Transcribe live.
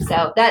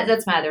So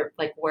that's my other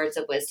like words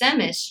of wisdom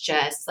is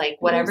just like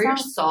whatever your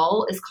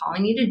soul is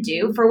calling you to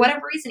do for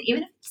whatever reason,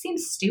 even if it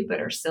seems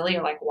stupid or silly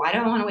or like, why do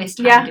I want to waste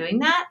time doing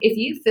that? If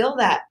you feel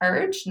that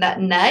urge,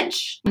 that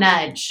nudge,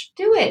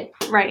 do it.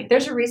 Right.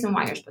 There's a reason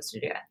why you're supposed to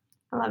do it.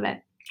 I love it.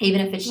 Even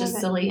if it's just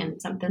silly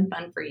and something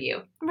fun for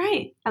you.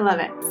 Right. I love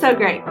it. So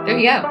great. There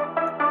you go.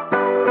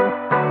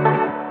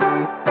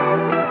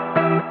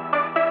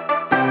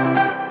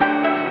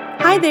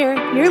 Hi there,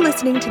 you're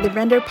listening to the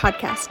Render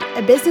Podcast,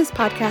 a business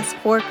podcast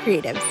for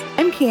creatives.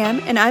 I'm Cam,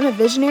 and I'm a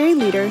visionary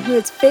leader who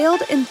has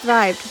failed and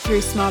thrived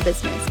through small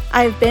business.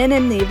 I've been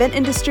in the event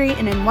industry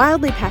and am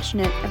wildly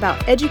passionate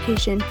about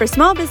education for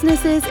small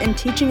businesses and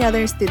teaching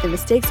others through the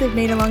mistakes I've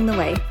made along the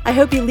way. I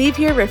hope you leave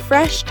here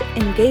refreshed,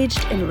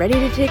 engaged, and ready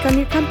to take on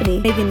your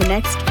company, making the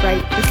next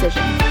right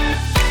decision.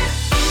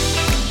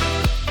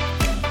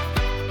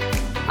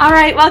 All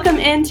right, welcome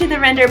into the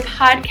Render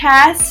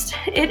Podcast.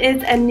 It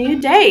is a new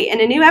day and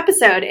a new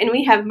episode, and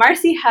we have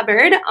Marsi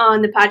Hubbard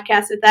on the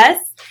podcast with us.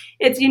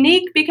 It's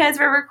unique because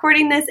we're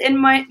recording this in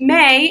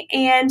May,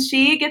 and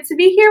she gets to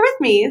be here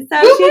with me.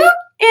 So she's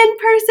in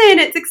person.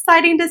 It's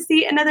exciting to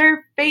see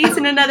another face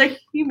and another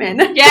human.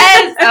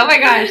 Yes. Oh my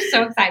gosh,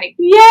 so exciting.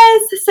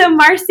 Yes. So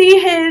Marsi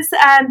has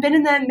been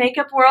in the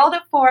makeup world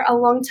for a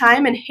long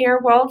time and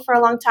hair world for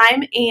a long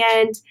time,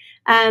 and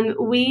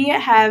we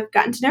have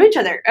gotten to know each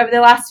other over the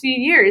last few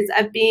years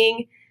of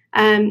being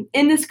in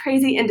this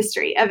crazy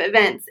industry of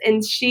events.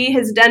 And she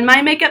has done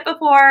my makeup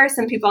before.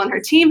 Some people on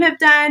her team have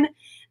done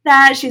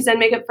that. She's done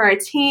makeup for our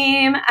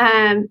team.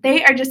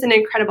 They are just an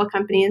incredible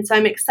company. And so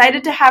I'm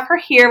excited to have her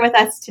here with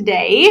us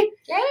today.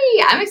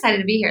 Yay! I'm excited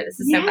to be here. This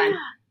is so fun.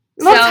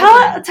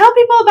 Well, tell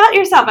people about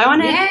yourself. I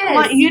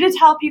want you to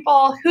tell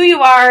people who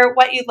you are,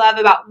 what you love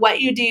about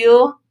what you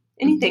do,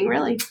 anything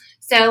really.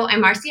 So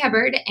I'm Marsi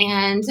Hubbard,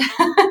 and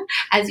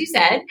as you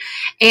said,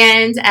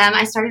 and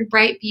I started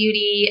Bright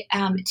Beauty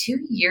 2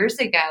 years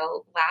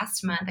ago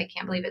last month. I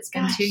can't believe it's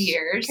been 2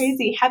 years.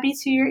 Crazy. Happy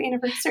 2-year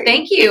anniversary.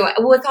 Thank you.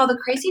 With all the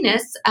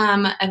craziness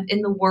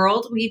in the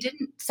world, we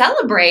didn't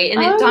celebrate,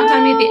 and it dawned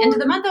on me at the end of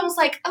the month. I was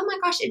like, oh my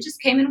gosh, it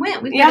just came and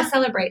went. We've got to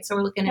celebrate. So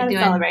we're looking at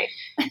doing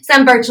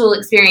some virtual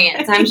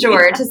experience, I'm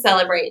sure, to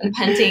celebrate and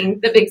punting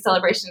the big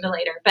celebration to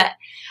later. But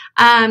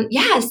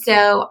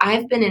so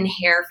I've been in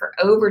hair for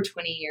over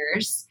 20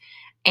 years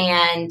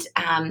and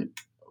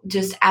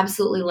just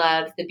absolutely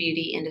love the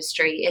beauty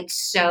industry.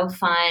 It's so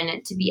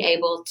fun to be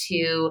able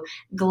to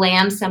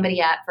glam somebody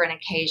up for an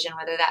occasion,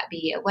 whether that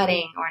be a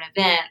wedding or an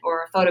event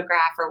or a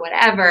photograph or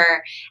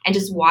whatever, and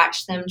just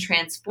watch them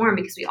transform,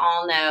 because we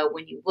all know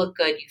when you look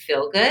good, you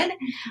feel good.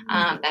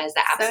 That is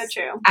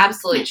the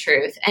absolute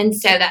truth. And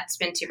so that's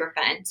been super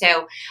fun.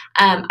 So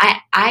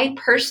I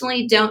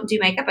personally don't do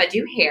makeup. I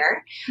do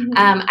hair.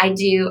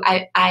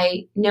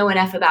 I know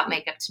enough about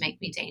makeup to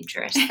make me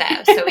dangerous,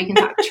 though. So we can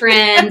talk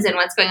trends and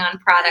what's going on in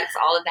products,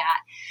 all of that.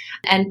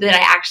 And that I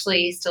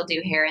actually still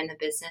do hair in the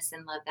business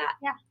and love that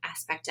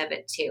aspect of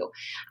it too.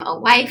 I'm a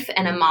wife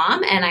and a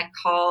mom, and I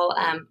call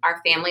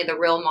our family the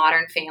real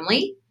modern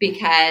family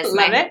because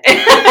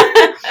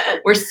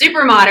we're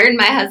super modern.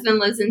 My husband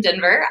lives in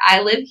Denver.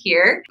 I live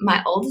here.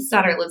 My oldest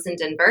daughter lives in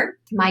Denver.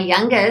 My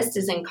youngest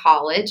is in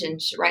college, and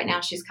right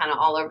now she's kind of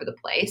all over the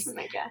place. Oh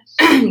my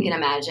gosh. You can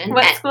imagine.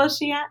 What school is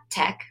she at?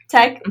 Tech.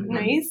 Mm-hmm.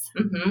 Nice.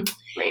 Mm-hmm.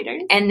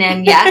 Raiders. And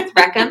then,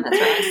 Reckham. That's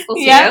where I'm supposed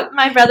to go.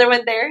 My brother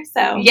went there,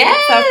 so yes,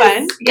 so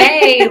fun.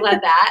 Yay,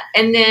 love that.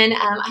 And then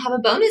I have a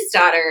bonus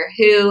daughter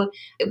who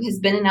has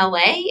been in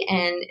LA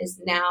and is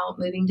now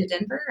moving to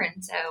Denver,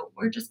 and so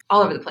we're just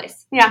all over the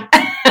place. Yeah,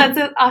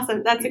 that's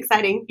awesome. That's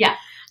exciting. Yeah.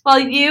 Well,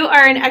 you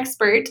are an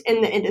expert in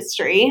the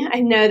industry.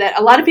 I know that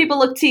a lot of people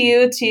look to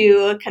you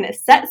to kind of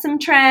set some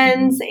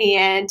trends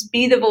and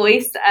be the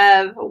voice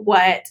of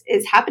what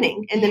is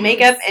happening in the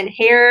makeup and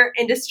hair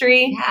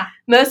industry. Yeah.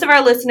 Most of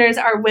our listeners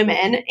are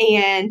women,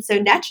 and so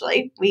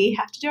naturally we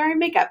have to do our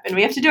makeup and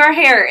we have to do our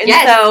hair. And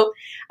so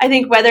I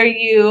think whether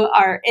you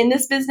are in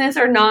this business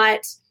or not,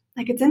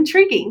 like, it's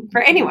intriguing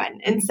for anyone.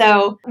 And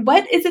so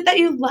what is it that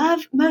you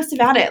love most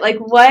about it? Like,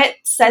 what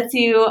sets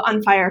you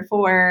on fire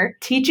for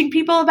teaching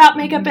people about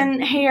makeup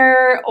and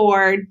hair,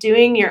 or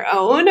doing your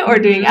own, or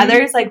doing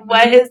others? Like,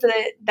 what is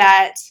it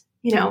that,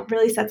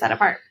 really sets that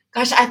apart?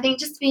 Gosh, I think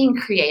just being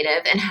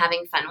creative and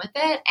having fun with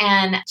it,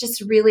 and just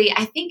really,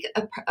 I think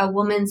a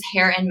woman's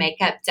hair and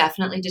makeup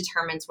definitely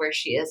determines where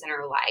she is in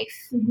her life.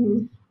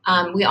 Mm-hmm.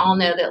 We all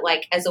know that,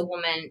 like, as a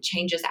woman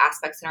changes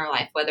aspects in her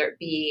life, whether it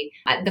be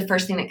the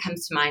first thing that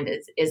comes to mind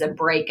is a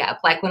breakup.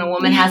 Like, when a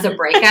woman has a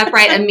breakup,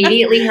 right,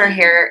 immediately her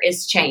hair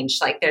is changed.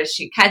 Like,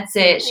 she cuts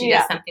it, she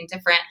does something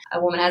different.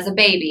 A woman has a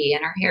baby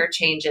and her hair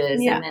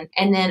changes. Yeah.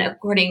 And then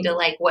according to,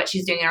 like, what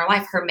she's doing in her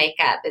life, her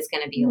makeup is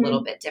going to be a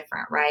little bit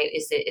different, right?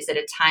 Is it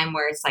a time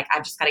where it's like,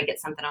 I've just got to get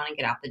something on and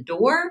get out the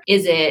door?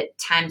 Is it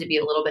time to be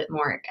a little bit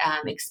more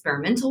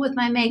experimental with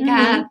my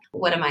makeup?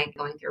 What am I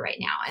going through right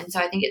now? And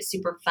so I think it's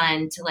super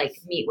fun to to like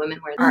meet women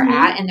where they're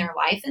at in their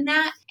life and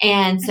that.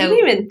 And so I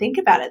didn't even think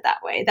about it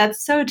that way.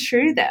 That's so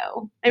true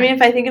though. I mean,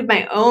 if I think of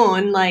my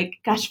own, like,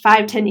 gosh,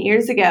 5-10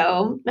 years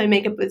ago, my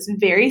makeup was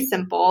very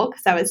simple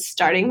because I was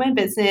starting my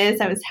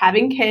business. I was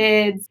having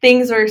kids.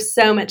 Things were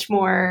so much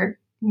more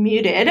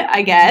muted,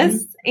 I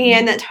guess.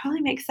 And that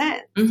totally makes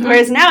sense.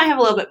 Whereas now I have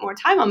a little bit more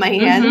time on my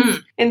hands.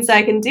 And so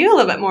I can do a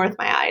little bit more with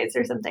my eyes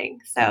or something.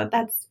 So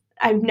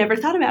I've never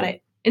thought about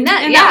it. In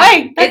that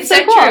way. That's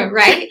so cool. True,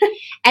 right?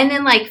 And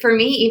then, like, for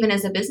me, even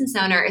as a business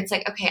owner, it's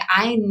like, okay,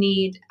 I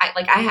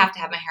have to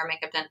have my hair and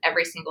makeup done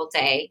every single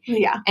day.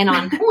 Yeah. And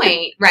on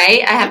point,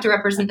 right? I have to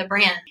represent the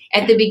brand.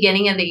 At the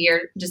beginning of the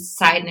year, just a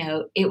side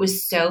note, it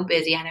was so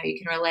busy. I know you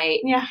can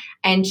relate. Yeah.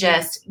 And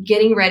just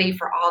getting ready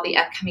for all the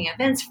upcoming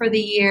events for the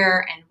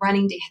year and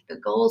running to hit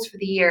the goals for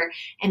the year.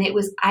 And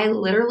I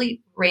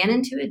literally ran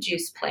into a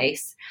juice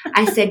place.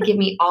 I said, give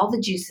me all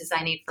the juices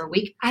I need for a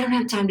week. I don't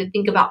have time to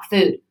think about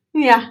food.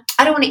 Yeah.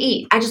 I don't want to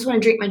eat. I just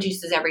want to drink my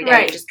juices every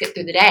day and just get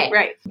through the day.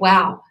 Right.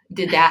 Wow.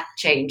 Did that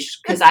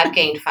change? Because I've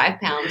gained 5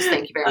 pounds.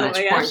 Thank you very much,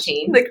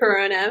 quarantine. The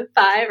Corona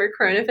 5 or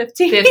Corona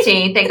 15?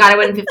 15. Thank God I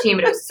wasn't 15,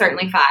 but it was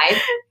certainly 5.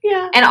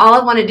 Yeah. And all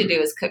I wanted to do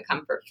was cook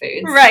comfort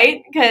foods.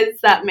 Right.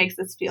 Because that makes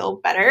us feel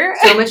better.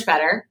 So much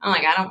better. I'm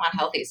like, I don't want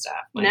healthy stuff.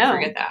 No.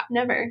 Forget that.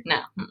 Never.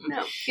 No.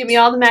 No. Give me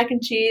all the mac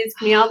and cheese.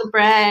 Give me all the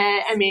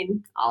bread. I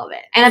mean, all of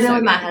it. And I've been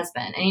with my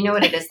husband. And you know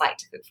what it is like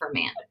to cook for a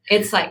man.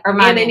 It's like, or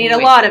my and they need a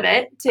lot of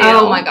it, too.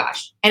 Oh, my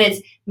gosh. And it's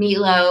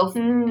meatloaf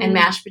and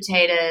mashed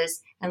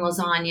potatoes and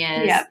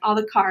lasagnas. Yeah, all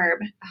the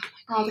carbs.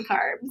 All the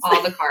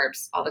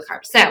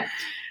carbs. So,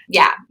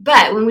 yeah.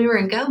 But when we were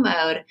in go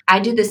mode, I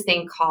do this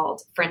thing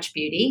called French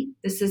Beauty.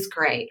 This is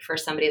great for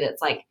somebody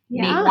that's like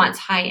wants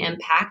high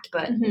impact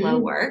but low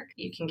work.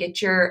 You can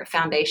get your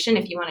foundation.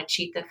 If you want to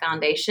cheat the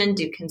foundation,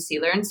 do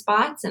concealer and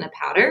spots and a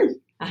powder.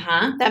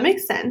 That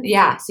makes sense.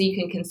 Yeah. So you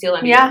can conceal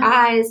under your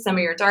eyes, some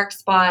of your dark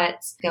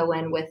spots, go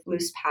in with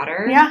loose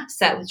powder,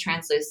 set with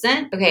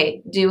translucent.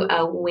 Okay. Do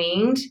a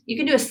winged. You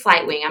can do a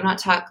slight wing. I'm not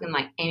talking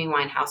like Amy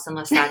Winehouse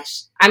unless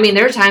that's, I mean,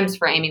 there are times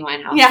for Amy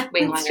Winehouse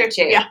wing liner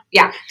too. Yeah.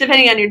 Yeah.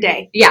 Depending on your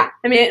day. Yeah.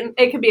 I mean,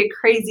 it could be a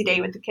crazy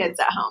day with the kids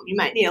at home. You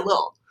might need a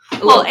little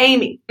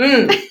Amy.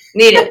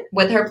 Need it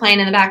with her playing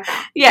in the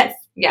background. Yes.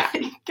 Yeah.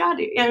 God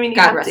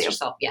rest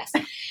yourself. Yes.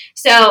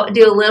 So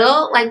do a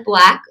little like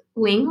black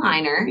wing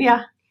liner.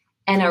 Yeah.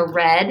 And a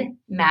red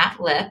matte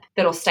lip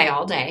that'll stay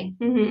all day.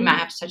 You might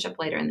have to touch up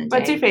later in the day.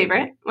 What's your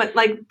favorite? What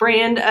like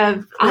brand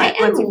of? I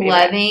am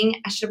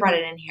loving. I should have brought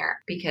it in here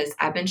because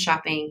I've been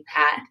shopping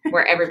at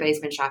where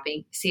everybody's been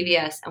shopping,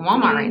 CVS and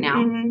Walmart right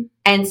now.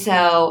 And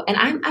so, and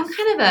I'm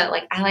kind of a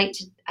like I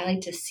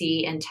like to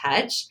see and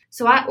touch.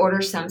 So I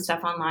order some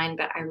stuff online,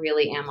 but I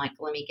really am like,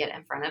 let me get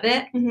in front of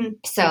it.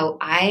 So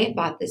I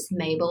bought this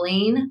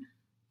Maybelline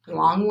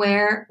long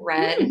wear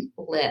red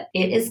lip.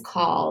 It is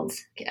called,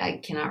 I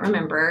cannot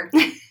remember.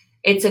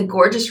 It's a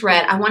gorgeous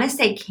red. I want to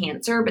say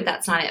Cancer, but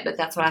that's not it. But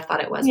that's what I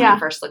thought it was when I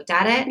first looked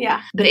at it.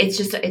 Yeah. But it's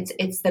just,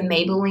 it's the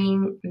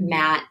Maybelline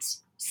matte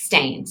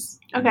stains.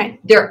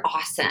 Okay. They're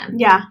awesome.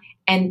 Yeah.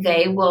 And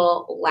they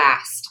will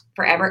last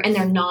forever and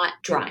they're not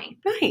drying.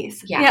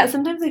 Nice. Yeah. Yeah.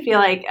 Sometimes I feel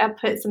like I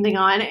put something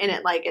on and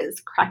it like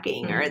is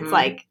cracking or it's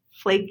like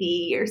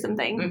flaky or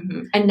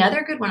something.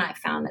 Another good one I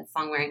found that's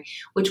long wearing,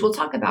 which we'll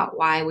talk about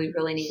why we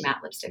really need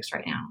matte lipsticks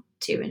right now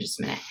too in just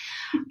a minute.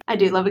 I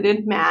do love a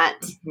good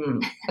matte.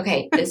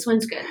 Okay, this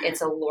one's good. It's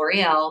a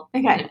L'Oreal.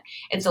 Okay.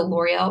 It's a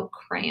L'Oreal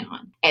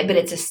crayon, but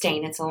it's a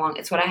stain. It's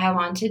what I have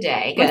on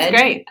today. Good. Looks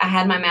great. I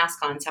had my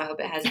mask on, so I hope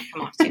it hasn't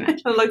come off too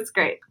much. It looks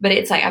great. But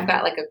it's like I've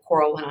got like a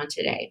coral one on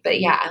today. But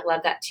yeah, I love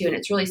that too, and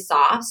it's really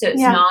soft, so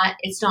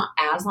it's not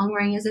as long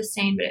wearing as a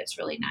stain, but it's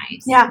really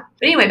nice. Yeah.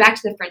 But anyway, back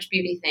to the French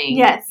Beauty thing.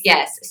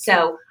 Yes.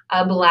 So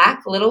a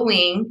black little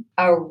wing,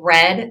 a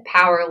red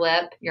power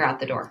lip, you're out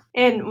the door.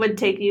 And would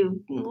take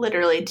you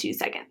literally 2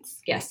 seconds.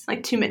 Yes.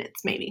 Like 2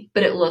 minutes maybe.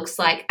 But it looks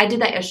like, I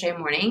did that yesterday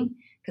morning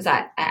because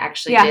I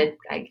actually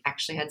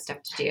had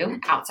stuff to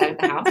do outside of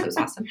the house. It was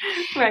awesome.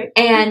 Right.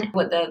 And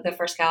what the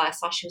first gal I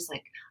saw, she was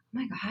like, oh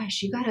my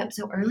gosh, you got up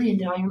so early and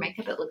did all your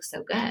makeup. It looks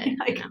so good. And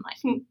I'm like,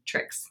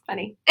 tricks.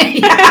 Funny.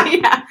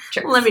 Yeah.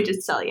 Tricks. Let me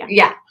just tell you.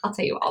 Yeah. I'll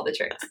tell you all the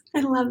tricks.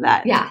 I love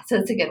that. Yeah. So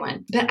it's a good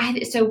one.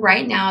 But so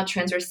right now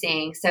trends we're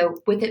seeing, so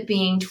with it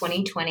being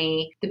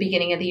 2020, the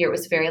beginning of the year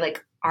was very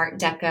like Art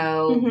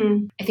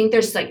Deco. I think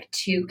there's like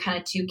two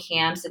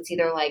camps. It's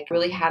either like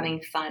really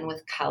having fun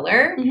with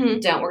color.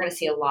 We're going to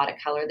see a lot of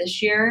color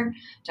this year.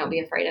 Don't be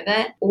afraid of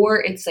it. Or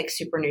it's like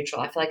super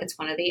neutral. I feel like it's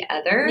one or the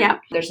other. Yeah.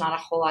 There's not a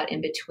whole lot in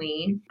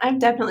between. I've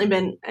definitely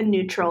been a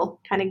neutral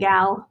kind of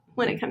gal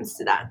when it comes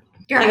to that.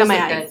 Your eyes look my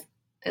good. eyes.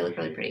 They look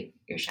really pretty.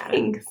 Your shadow.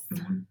 Thanks.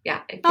 Yeah.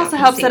 It also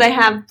helps that I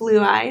have blue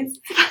eyes.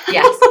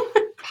 Yes.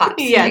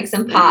 Pops. Yes. Makes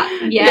them pop.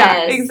 Yes.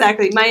 Yeah,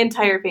 exactly. My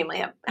entire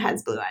family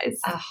has blue eyes.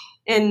 Oh.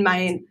 And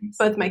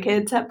both my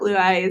kids have blue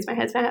eyes. My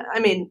husband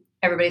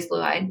everybody's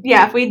blue-eyed.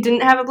 Yeah, if we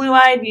didn't have a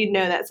blue-eyed, you'd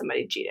know that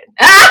somebody cheated.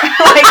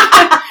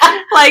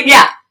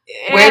 Yeah.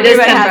 Where does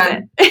that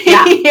from?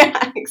 Yeah.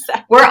 Yeah,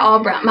 exactly. We're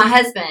all brown. My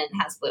husband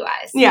has blue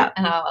eyes. Yeah.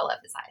 And I love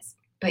his eyes.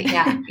 But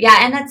yeah,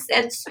 and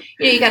that's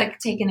you got to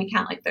take into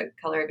account like the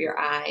color of your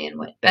eye and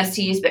what best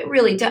to use. But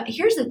really,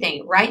 here's the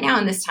thing: right now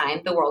in this time,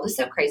 the world is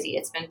so crazy.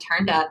 It's been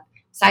turned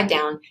upside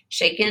down,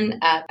 shaken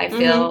up. I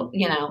feel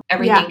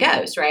everything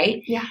goes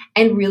right. Yeah,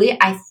 and really,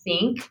 I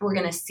think we're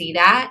gonna see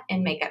that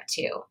in makeup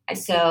too.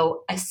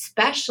 So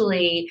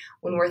especially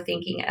when we're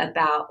thinking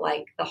about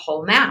like the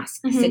whole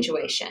mask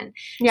situation.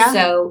 Yeah.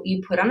 So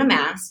you put on a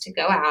mask to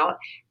go out,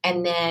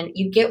 and then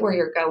you get where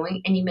you're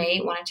going, and you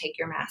may want to take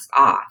your mask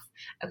off.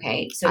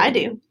 Okay, so I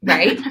do.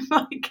 Right?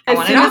 Like,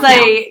 as soon as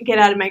I get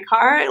out of my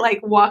car, like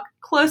walk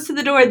close to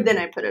the door, then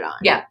I put it on.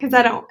 Yeah, because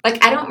I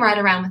don't ride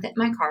around with it in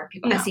my car.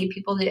 I see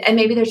people do, and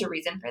maybe there's a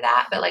reason for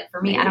that, but like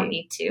for me, I don't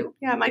need to.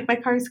 Yeah, my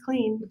car's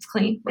clean. It's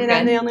clean, and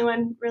I'm the only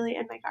one really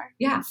in my car.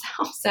 Yeah,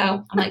 so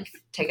I'm like,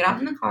 take it off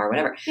in the car,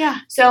 whatever. Yeah.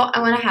 So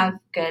I want to have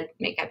good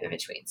makeup in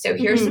between. So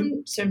here's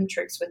some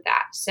tricks with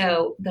that.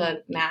 So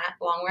the matte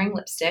long wearing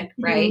lipstick,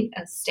 right?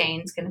 A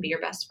stain's going to be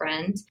your best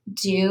friend.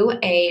 Do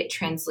a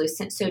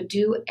translucent. So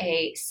do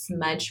a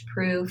smudge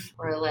proof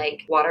or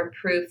like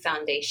waterproof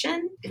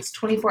foundation. It's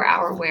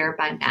 24-hour wear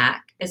by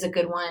MAC is a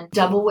good one.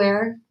 Double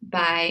wear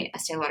by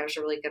Estee Lauder is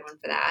a really good one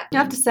for that. You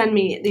have to send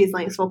me these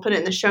links. We'll put it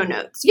in the show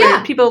notes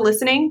for people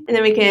listening, and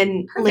then we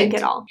can link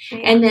it all. Yeah.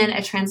 And then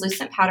a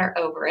translucent powder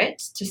over it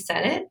to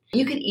set it.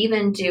 You could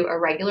even do a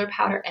regular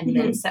powder and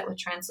then set with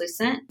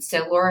translucent.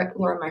 So Laura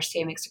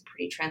Marsi makes a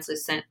pretty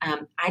translucent.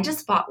 I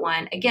just bought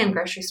one, again,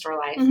 grocery store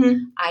life.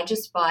 I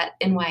just bought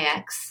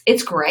NYX.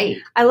 It's great.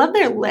 I love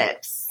their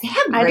lips. They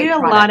have great I do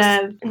products. A lot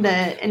of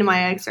the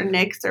NYX or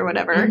NYX or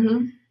whatever.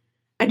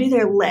 I do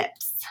their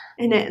lips.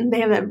 And they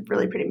have a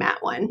really pretty matte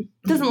one.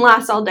 It doesn't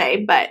last all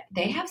day, but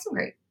they have some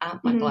great. I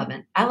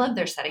love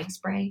their setting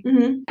spray.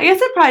 I guess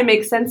it probably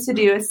makes sense to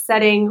do a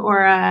setting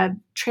or a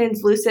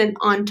translucent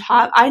on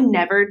top. I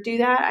never do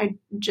that. I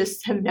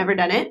just have never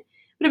done it.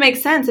 But it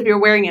makes sense if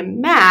you're wearing a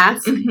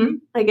mask,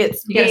 like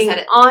it's being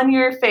on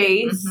your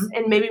face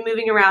and maybe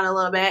moving around a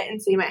little bit,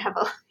 and so you might have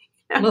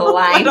a little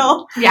line,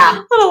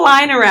 little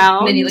line around.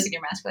 And then you look at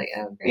your mask like,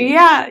 oh, great.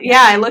 Yeah.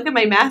 I look at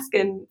my mask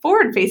and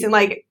forward facing,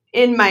 like.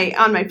 On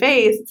my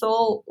face, it's a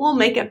little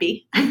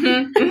makeup-y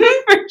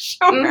for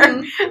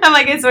sure. I'm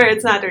like, I swear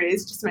it's not dirty.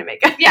 It's just my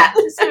makeup. Yeah,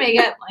 it's my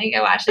makeup. Let me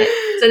go wash it.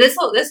 So this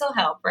will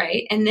help,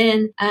 right? And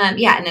then and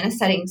then a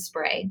setting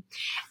spray,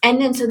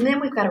 and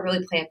then we've got to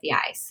really play up the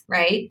eyes,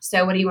 right?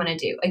 So what do you want to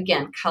do?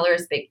 Again, color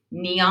is big.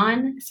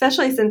 Neon,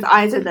 especially since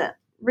eyes are the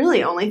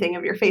really only thing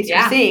of your face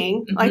you're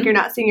seeing. Like you're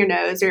not seeing your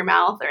nose or your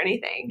mouth or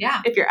anything.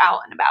 Yeah, if you're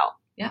out and about.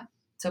 Yeah.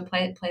 So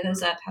play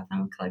those up. Have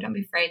fun with color. Don't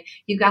be afraid.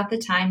 You've got the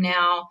time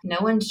now. No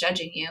one's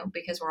judging you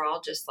because we're all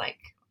just like,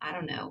 I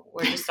don't know.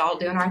 We're just all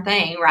doing our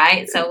thing,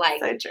 right? So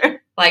like, so true.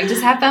 Like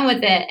just have fun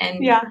with it.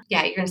 And you're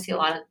going to see a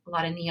lot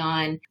of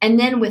neon. And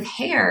then with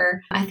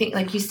hair, I think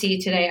like you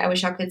see today, I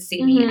wish y'all could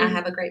see me. I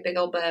have a great big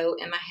old bow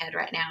in my head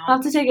right now. I'll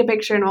have to take a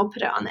picture and we'll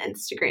put it on the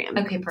Instagram.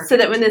 Okay, perfect. So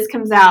that when this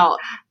comes out,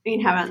 you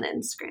can have it on the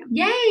Instagram.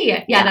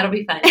 Yay. Yeah, that'll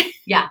be fun.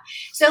 Yeah.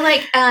 So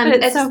like,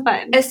 it's so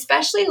fun.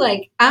 Especially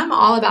like, I'm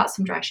all about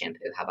some dry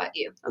shampoo. How about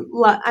you?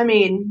 I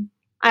mean,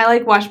 I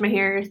like wash my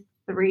hair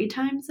 3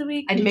 times a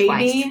week. I do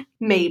twice.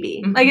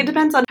 Maybe. Like it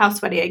depends on how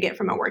sweaty I get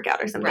from a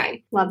workout or something.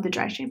 Right. Love the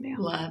dry shampoo.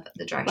 Love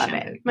the dry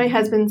shampoo. It. My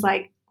husband's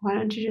like, why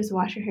don't you just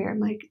wash your hair? I'm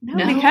like, no.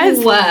 Because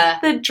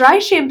the dry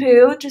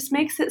shampoo just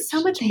makes it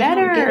so much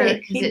better.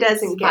 He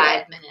doesn't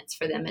get 5 minutes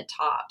for them at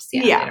tops.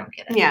 Yeah, they don't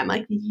get it. Yeah, I'm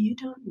like, you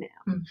don't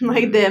know.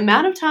 Like the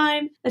amount of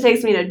time it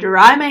takes me to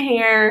dry my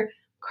hair,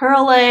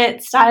 curl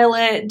it, style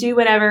it, do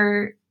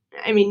whatever.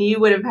 I mean, you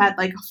would have had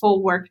like a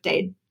full work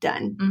day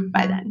done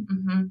by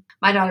then.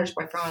 My daughter's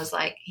boyfriend was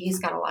like, he's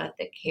got a lot of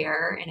thick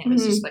hair, and it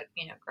was just like,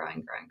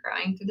 growing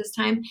through this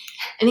time.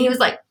 And he was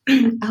like,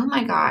 oh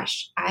my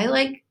gosh, I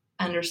like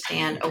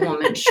understand a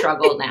woman's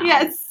struggle now.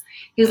 Yes.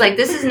 He was like,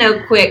 this is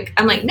no quick.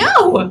 I'm like,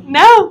 no.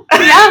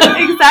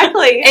 Yeah,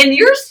 exactly. And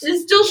yours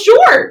is still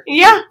short.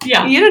 Yeah.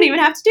 You don't even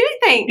have to do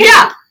anything.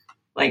 Yeah.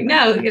 Like,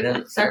 no, you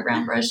gotta start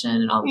brown brushing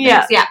and all the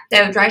things. Yeah.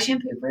 So dry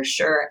shampoo for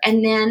sure.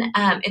 And then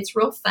it's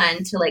real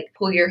fun to like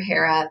pull your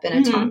hair up in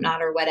a top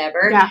knot or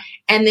whatever. Yeah.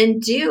 And then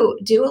do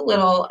a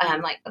little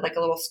like a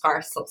little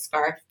silk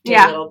scarf, do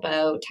a little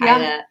bow,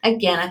 tie it up.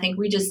 Again, I think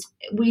we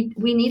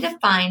need to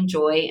find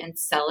joy and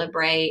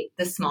celebrate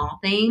the small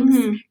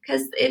things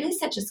because it is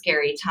such a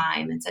scary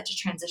time and such a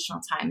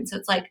transitional time. And so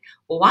it's like,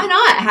 well, why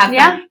not have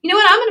fun? You know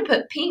what? I'm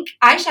gonna put pink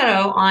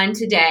eyeshadow on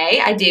today.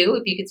 I do.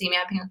 If you could see me,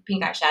 I have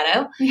pink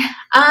eyeshadow. Yeah.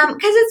 Because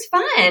it's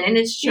fun and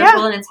it's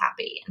cheerful and it's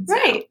happy. And so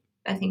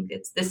I think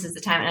this is the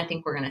time, and I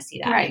think we're going to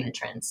see that in the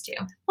trends too.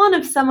 Well,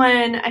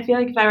 and I feel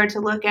like if I were to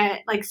look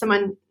at like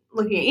someone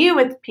looking at you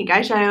with pink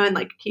eyeshadow and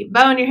like a cute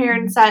bow in your hair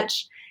and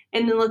such,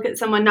 and then look at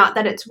someone, not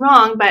that it's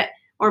wrong,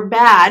 or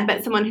bad,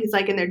 but someone who's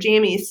like in their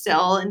jammies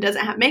still and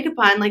doesn't have makeup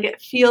on, like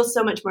it feels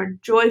so much more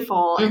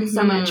joyful and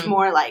so much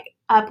more like,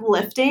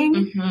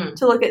 uplifting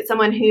to look at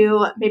someone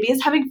who maybe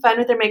is having fun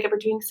with their makeup or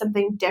doing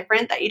something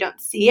different that you don't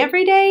see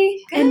every day.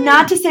 Good. And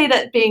not to say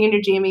that being in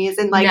your jammies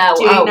and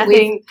doing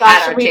nothing.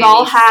 Gosh, we've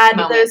all had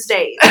those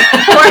days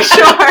for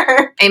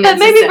sure. But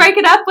maybe break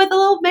it up with a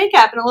little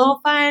makeup and a little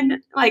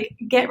fun,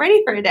 get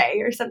ready for a day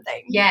or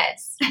something.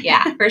 Yes.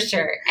 Yeah, for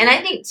sure. And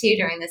I think too,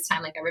 during this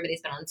time,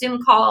 everybody's been on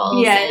Zoom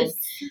calls. Yes.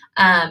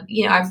 And,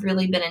 I've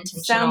really been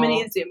intentional. So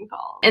many Zoom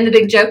calls. And the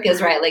big joke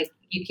is, right,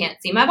 you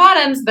can't see my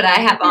bottoms, but I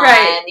have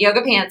on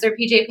yoga pants or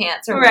PJ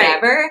pants or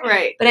whatever.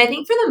 Right. But I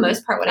think for the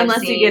most part,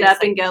 unless you get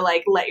up and go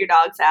let your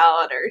dogs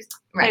out or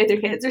play with your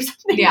kids or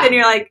something, then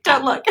you're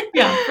don't look.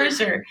 Yeah, for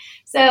sure.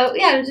 So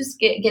just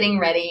getting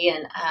ready,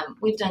 and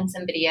we've done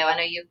some video. I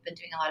know you've been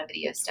doing a lot of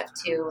video stuff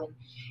too, and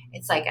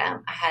it's I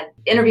had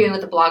interviewing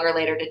with a blogger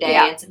later today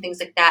and some things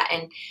like that,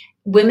 and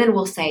women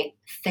will say,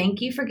 "Thank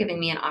you for giving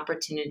me an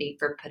opportunity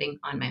for putting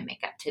on my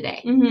makeup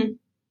today." Mm-hmm.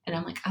 And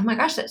I'm like, oh my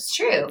gosh, that's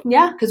true.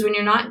 Yeah. Because when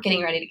you're not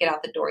getting ready to get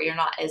out the door, you're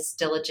not as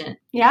diligent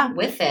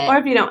with it. Or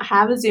if you don't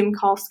have a Zoom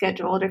call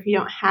scheduled, or if you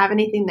don't have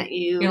anything that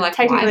you're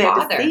technically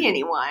have to see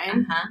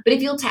anyone. But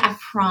if I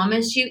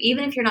promise you,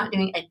 even if you're not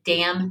doing a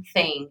damn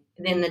thing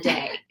in the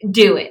day,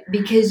 do it.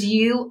 Because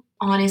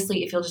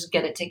honestly, if you'll just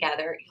get it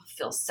together, you'll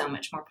feel so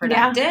much more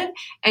productive,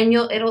 and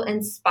it'll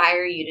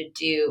inspire you to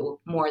do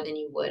more than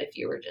you would if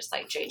you were just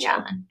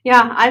chilling.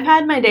 Yeah, I've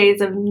had my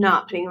days of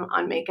not putting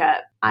on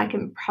makeup. I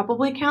can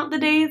probably count the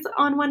days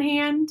on one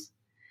hand.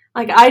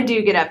 I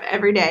do get up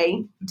every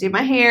day, do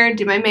my hair,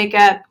 do my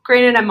makeup.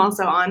 Granted, I'm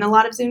also on a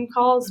lot of Zoom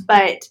calls,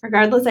 but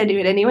regardless, I do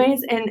it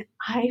anyways, and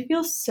I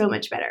feel so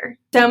much better.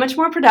 So much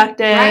more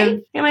productive.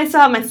 Right? And I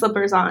still have my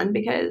slippers on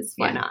because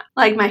why not?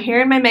 My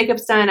hair and my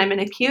makeup's done. I'm in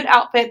a cute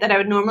outfit that I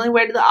would normally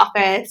wear to the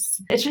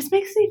office. It just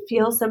makes me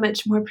feel so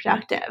much more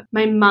productive.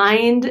 My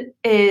mind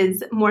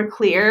is more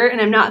clear, and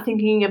I'm not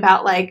thinking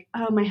about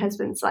my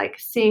husband's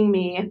seeing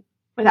me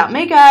without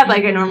makeup. I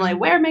normally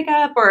wear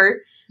makeup, or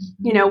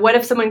what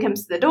if someone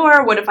comes to the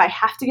door? What if I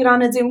have to get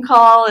on a Zoom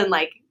call and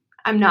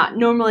I'm not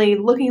normally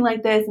looking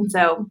like this? And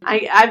so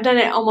I've done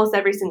it almost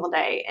every single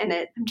day, and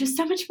I'm just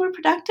so much more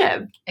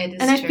productive. It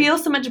is and I feel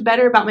so much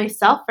better about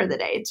myself for the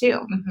day too.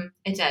 Mm-hmm.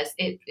 It does.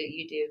 You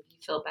do. You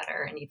feel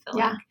better, and you feel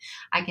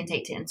I can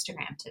take to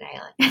Instagram today.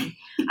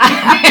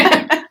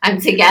 I'm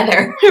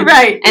together.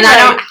 Right. And I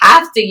don't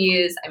have to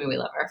use, we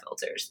love our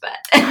filters, but.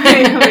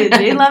 We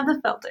do love the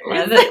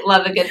filters.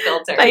 Love a good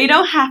filter. But you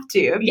don't have to.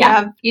 If you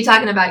have. You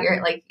talking about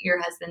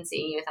your husband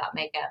seeing you without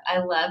makeup. I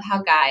love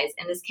how guys,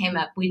 and this came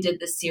up, we did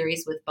this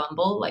series with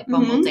Bumble,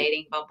 Bumble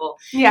dating, Bumble.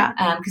 Yeah.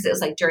 Because it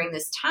was during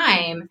this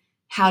time,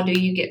 how do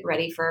you get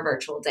ready for a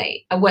virtual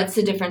date? What's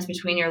the difference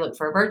between your look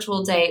for a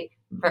virtual date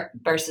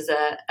versus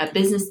a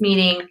business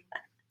meeting?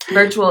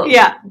 Virtual.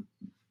 Yeah.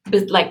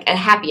 A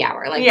happy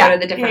hour. What are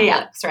the different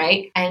looks,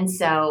 right? And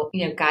so,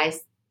 guys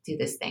do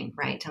this thing,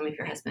 right? Tell me if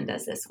your husband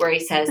does this, where he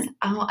says,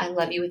 "Oh, I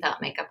love you without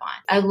makeup on.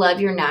 I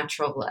love your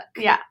natural look."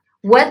 Yeah.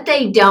 What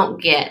they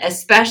don't get,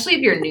 especially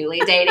if you're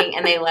newly dating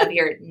and they love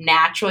your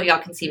natural,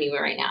 y'all can see me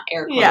right now,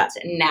 air quotes,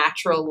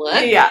 natural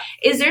look,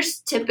 is there's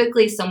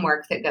typically some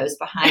work that goes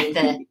behind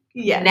the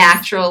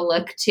natural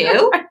look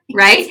too,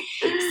 right?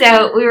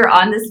 So we were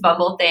on this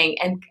Bumble thing,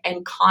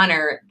 and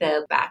Connor,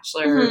 the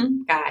Bachelor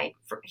guy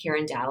here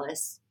in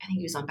Dallas, I think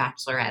he was on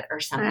Bachelorette or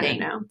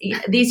something. I don't know.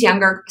 These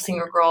younger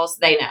single girls,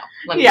 they know.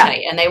 Let me tell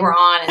you. And they were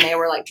on, and they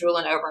were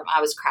drooling over him.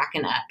 I was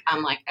cracking up.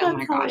 I'm like, oh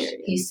my gosh,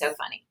 he's so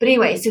funny. But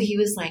anyway, so he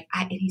was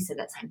and he said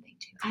that same thing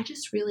too. I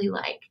just really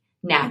like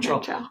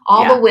natural.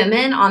 All the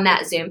women on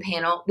that Zoom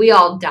panel, we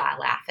all die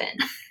laughing.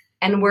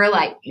 And we're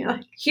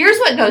here's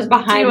what goes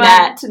behind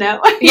that. To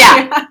know.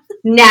 Yeah.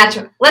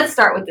 Natural. Let's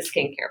start with the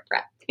skincare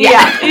prep.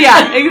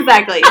 Yeah,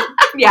 exactly.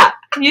 Yeah.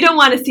 You don't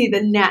want to see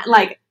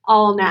the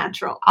all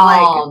natural.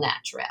 All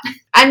natural.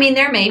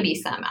 There may be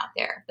some out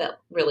there that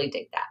really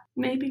dig that.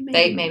 Maybe.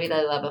 Maybe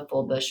they love a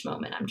full bush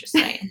moment. I'm just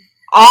saying.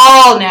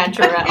 All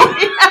natural.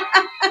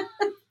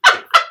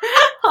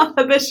 All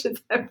the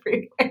bushes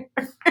everywhere.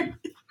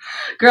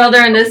 Girl,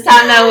 during this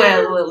time,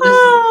 we'll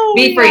just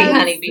be free,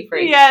 honey. Be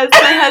free. Yes.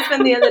 My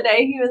husband the other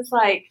day, he was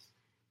like,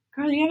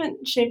 "Girl, you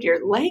haven't shaved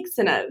your legs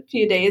in a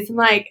few days." I'm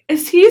like,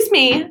 "Excuse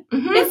me,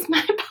 it's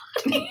my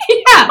body."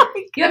 Yeah.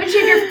 You haven't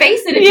shaved your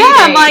face in a few days.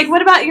 I'm like,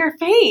 "What about your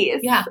face?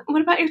 Yeah.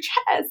 What about your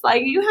chest?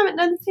 You haven't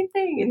done the same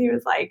thing." And he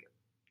was like,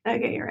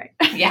 "Okay, you're right."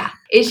 Yeah.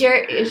 Is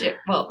your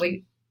well,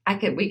 we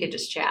could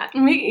just chat.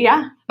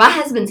 Yeah. My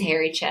husband's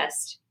hairy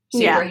chest.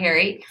 Super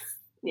hairy.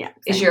 Yeah. Same.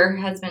 Is your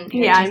husband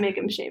hairy chest? I make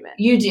him shave it.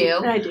 You do?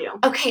 I do.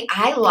 Okay,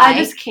 I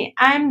just can't.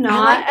 I'm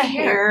not a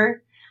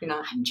hair. You're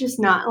not. I'm just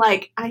not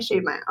I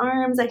shave my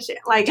arms. I shave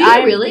Do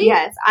you really?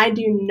 Yes, I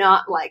do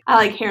not I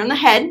like hair on the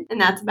head,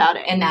 and that's about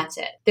it. And that's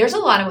it. There's a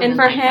lot of women. And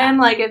for him,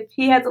 if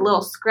he has a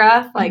little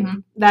scruff,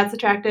 that's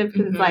attractive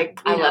because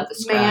it's I love the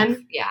scruff.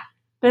 Man. Yeah.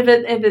 But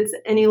if it's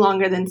any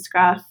longer than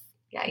scruff,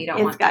 Yeah, you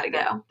don't want got to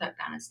go. That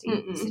dynasty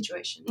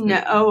situation.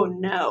 No, oh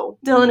no.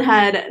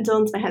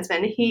 Dylan's my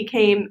husband. He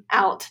came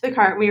out to the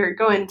car and we were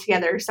going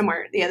together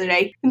somewhere the other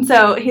day. And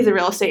so he's a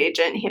real estate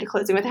agent. He had a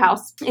closing with a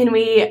house. And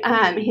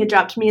he had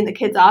dropped me and the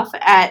kids off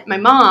at my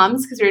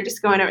mom's because we were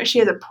just going over. She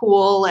has a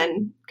pool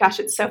and gosh,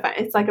 it's so fun.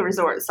 It's like a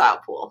resort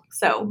style pool.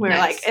 So we're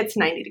like, it's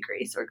 90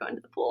 degrees. So we're going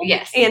to the pool.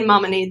 Yes. And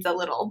mama needs a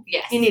little,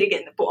 you need to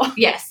get in the pool.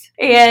 Yes.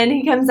 And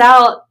he comes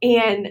out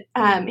and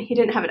he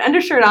didn't have an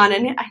undershirt on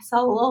and I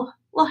saw a little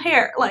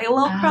hair, like a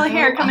little curly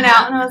hair coming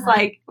out. And I was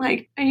like,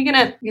 are you going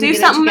to do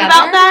something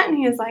about that? And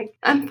he was like,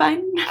 I'm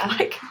fine.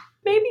 Like,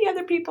 maybe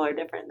other people are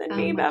different than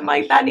me, but I'm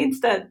like, you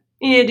need to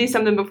do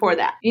something before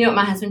that. You know what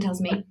my husband tells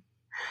me?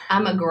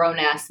 I'm a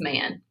grown-ass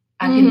man.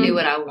 I can do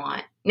what I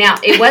want. Now,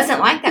 it wasn't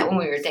like that when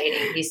we were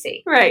dating, you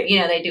see. Right. You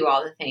know, they do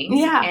all the things.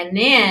 Yeah. And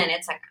then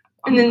it's like,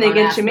 and then they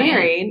get you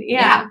married.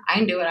 Yeah. I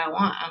can do what I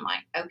want. I'm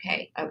like,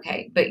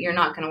 okay. But you're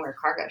not going to wear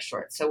cargo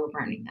shorts, so we're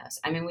burning those.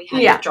 I mean, we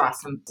have to draw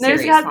some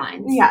serious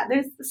lines. Yeah,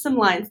 there's some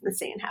lines in the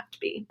sand have to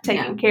be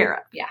taken care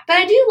of. Yeah. But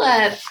I do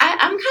love,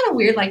 I'm kind of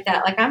weird like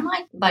that. Like, I'm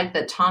like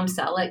the Tom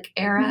Selleck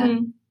era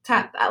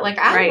type. Like,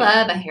 I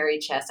love a hairy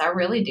chest. I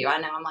really do. I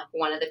know I'm like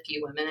one of the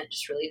few women that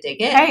just really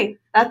dig it. Hey,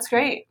 that's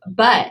great.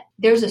 But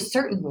there's a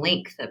certain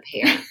length of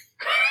hair.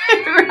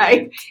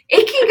 Right.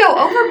 It can go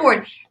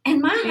overboard. And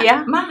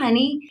my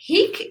honey,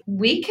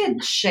 we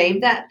could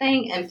shave that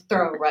thing and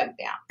throw a rug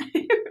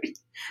down.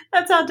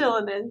 That's how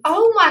Dylan is.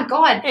 Oh my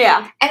God.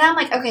 Yeah. And I'm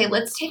like, okay,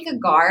 let's take a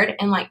guard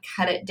and like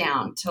cut it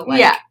down to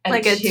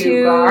like a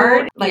two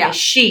guard, like a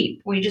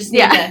sheep. We just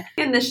need to.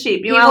 In the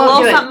sheep. You want a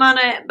little something on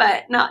it,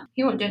 but not.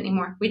 He won't do it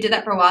anymore. We did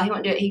that for a while. He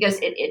won't do it. He goes,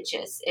 it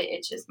itches. It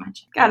itches my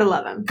chest. Gotta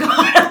love him.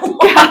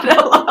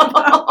 Gotta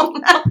love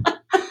him.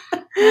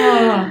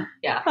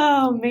 Yeah.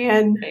 Oh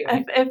man.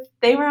 Anyway. If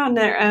they were on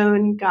their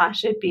own,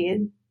 gosh, it'd be a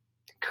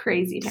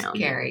crazy town.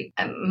 Scary.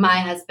 My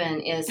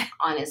husband is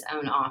on his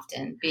own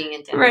often, being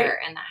in Denver,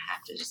 and I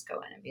have to just go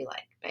in and be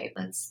like, babe,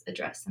 let's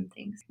address some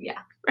things. Yeah.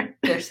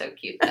 They're so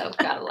cute though.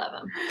 Gotta love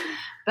them.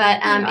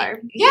 But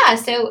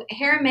so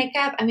hair and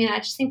makeup, I mean, I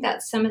just think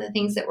that's some of the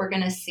things that we're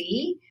going to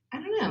see. I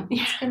don't know.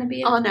 It's going to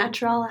be all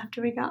natural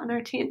after we got on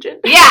our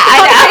tangent. Yeah,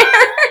 I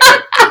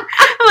know.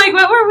 I'm like,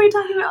 what were we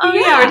talking about? Oh,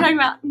 yeah, we're talking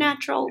about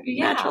natural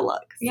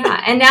looks.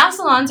 Yeah, and now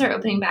salons are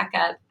opening back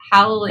up.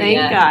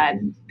 Hallelujah. Thank God.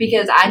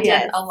 Because I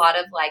did a lot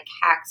of like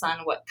hacks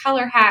on what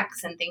color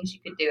hacks and things you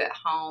could do at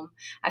home.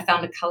 I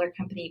found a color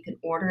company you can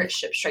order. It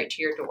ships straight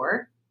to your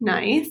door.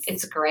 Nice.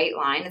 It's a great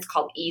line. It's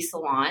called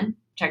eSalon.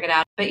 Check it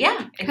out. But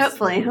yeah.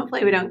 Hopefully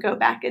we don't go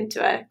back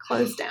into a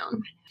close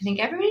down. I think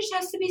everybody just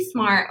has to be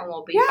smart and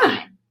we'll be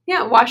fine.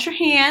 Yeah, wash your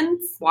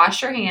hands.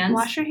 Wash your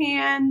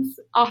hands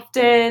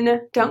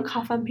often. Don't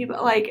cough on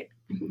people. Like,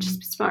 just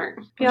be smart.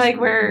 I feel like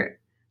we're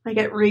like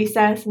at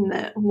recess and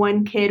the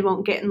one kid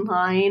won't get in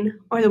line,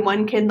 or the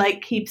one kid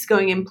like keeps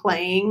going and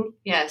playing.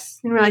 Yes.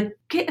 And we're like,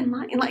 get in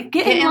line. Like,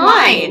 get in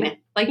line.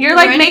 Like, you're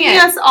like making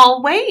us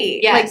all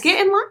wait. Yes. Like,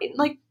 get in line.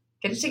 Like,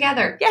 get it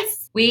together.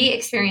 Yes. We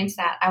experienced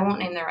that. I won't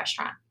name the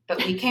restaurant, but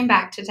we came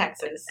back to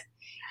Texas.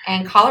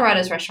 And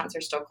Colorado's restaurants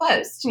are still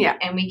closed. Yeah.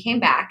 And we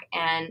came back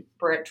and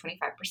we're at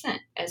 25%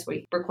 as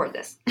we record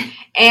this.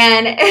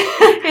 And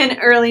in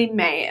early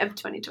May of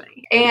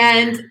 2020.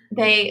 And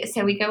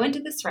so we go into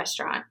this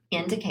restaurant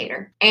in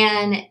Decatur,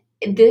 and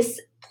this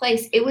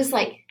place, it was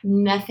like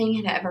nothing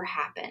had ever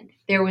happened.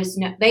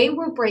 They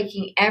were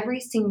breaking every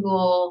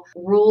single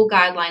rule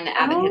guideline that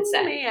Abbott had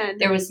set. Man.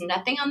 There was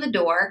nothing on the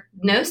door,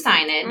 no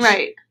signage.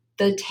 Right.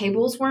 The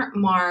tables weren't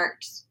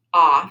marked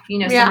off. You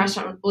know, some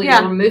restaurants will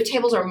either remove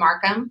tables or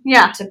mark them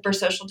for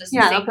social distancing.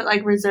 Yeah, they'll put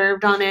like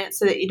reserved on it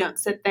so that you don't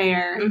sit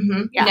there.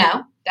 Mm-hmm. Yeah.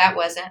 No, that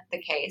wasn't the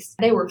case.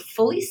 They were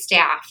fully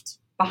staffed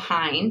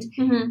behind,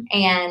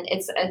 and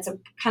it's a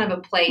kind of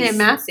a place. They have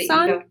masks that you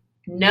on? go,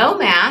 no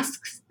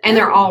masks, and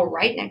they're all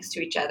right next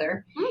to each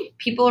other.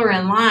 People are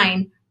in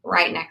line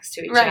right next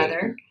to each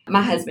other.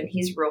 My husband,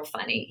 he's real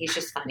funny. He's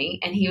just funny.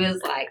 And he was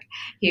like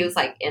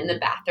in the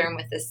bathroom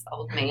with this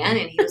old man,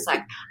 and he was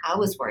like, I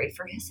was worried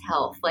for his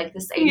health. Like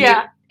this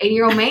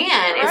 80-year-old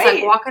man is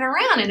like walking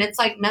around, and it's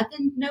like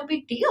nothing, no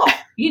big deal.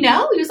 You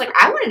know? He was like,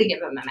 I wanted to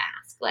give him a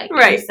mask. Like, it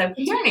was so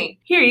concerning.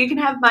 Here, you can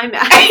have my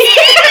mask.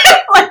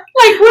 like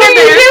what are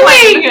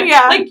you doing?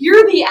 Yeah. Like,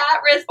 you're the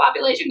at-risk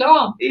population. Go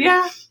home.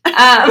 Yeah.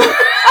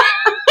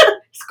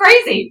 It's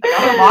crazy. Like,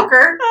 on a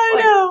walker.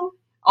 I know.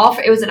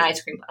 It was an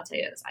ice cream. I'll tell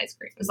you, it was ice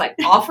cream. It was like,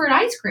 offer an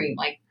ice cream.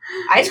 Like,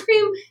 ice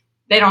cream,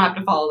 they don't have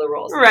to follow the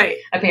rules. Right.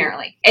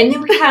 Apparently. And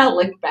then we kind of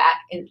looked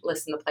back and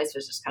listen, the place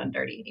was just kind of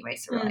dirty anyway.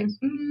 So we're like,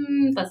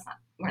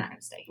 we're not going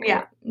to stay here.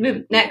 Yeah.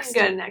 Move next.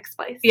 Go to the next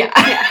place. Yeah.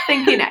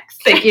 Thank you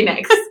next. Thank you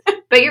next.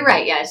 But you're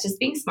right. Yeah. It's just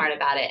being smart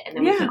about it. And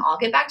then we can all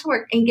get back to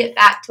work and get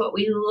back to what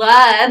we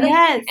love.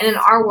 Yes. And in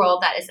our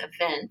world, that is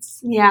events.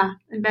 Yeah.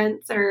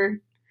 Events are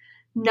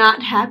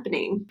not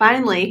happening.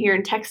 Finally, here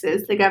in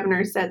Texas, the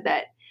governor said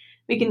that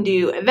we can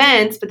do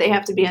events, but they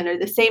have to be under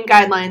the same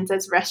guidelines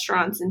as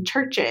restaurants and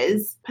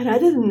churches. But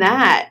other than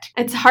that,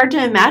 it's hard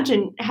to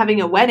imagine having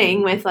a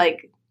wedding with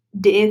like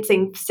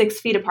dancing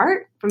 6 feet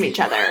apart from each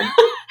other.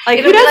 Like,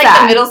 it'll who does be like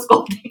that? the middle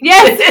school thing.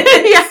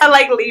 Yes. Yeah,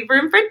 like, leave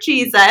room for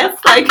Jesus.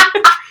 Like,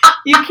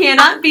 you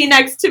cannot be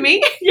next to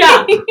me.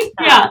 Yeah.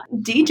 Yeah.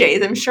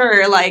 DJs, I'm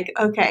sure, like,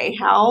 okay,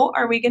 how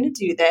are we going to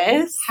do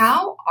this?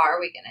 How are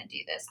we going to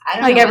do this? I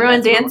don't know. Like,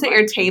 everyone dance at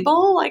your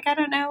table? Like, I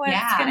don't know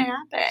what's going to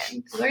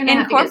happen.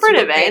 In corporate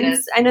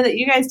events, I know that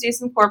you guys do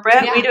some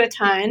corporate. Yeah. We do a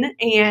ton.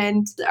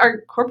 And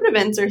our corporate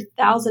events are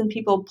 1,000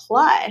 people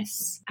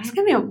plus. It's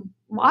going to be a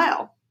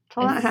while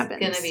until that happens.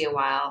 It's going to be a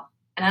while.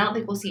 And I don't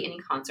think we'll see any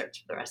concerts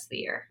for the rest of the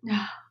year.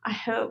 I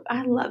hope.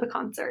 I love a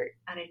concert.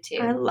 I do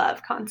too. I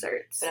love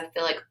concerts. But I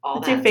feel like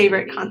What's your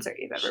favorite concert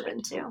you've ever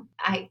been to?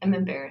 I am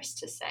embarrassed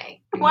to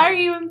say. Why are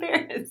you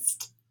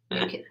embarrassed?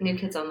 New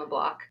Kids on the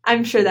Block.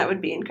 I'm sure that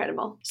would be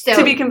incredible. So,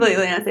 to be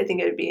completely honest, I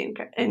think it would be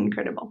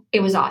incredible.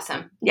 It was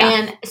awesome. Yeah.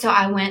 And so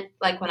I went,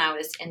 like, when I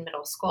was in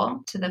middle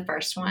school to the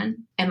first one,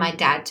 and my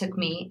dad took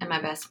me and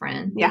my best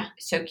friend. Yeah.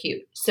 So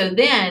cute. So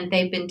then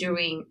they've been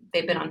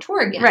on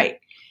tour again. Right.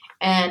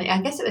 And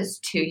I guess it was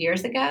 2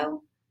 years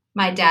ago.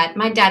 My dad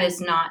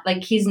is not,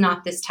 like, he's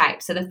not this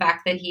type. So the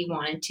fact that he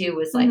wanted to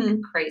was, like,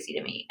 crazy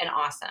to me and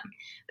awesome.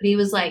 But he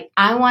was like,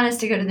 I want us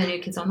to go to the New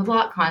Kids on the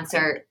Block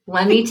concert.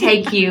 Let me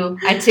take you.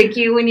 I took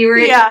you when you were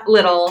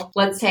little.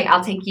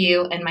 I'll take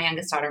you and my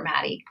youngest daughter,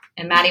 Maddie.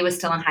 And Maddie was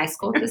still in high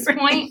school at this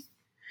point.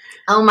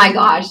 Oh, my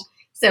gosh.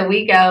 So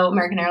we go,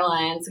 American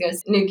Airlines,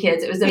 goes New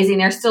Kids. It was amazing.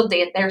 They're still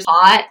they're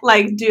hot.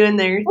 Like, doing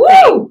their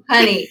thing.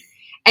 Honey.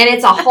 And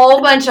it's a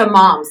whole bunch of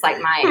moms like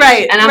my age.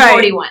 Right. And I'm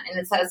 41. And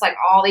it's like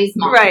all these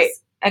moms. Right.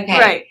 Okay.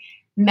 Right.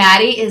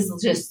 Maddie is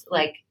just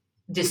like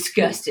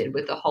disgusted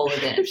with the whole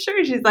event. I'm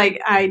sure she's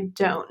like, I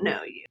don't know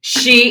you.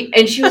 She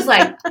was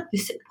like,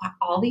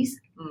 all these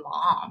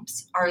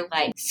moms are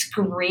like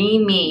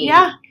screaming.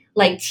 Yeah.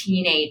 Like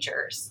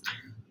teenagers.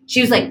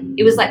 She was like,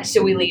 it was like,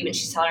 so we leave and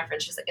she's telling her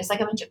friends, she's like, it's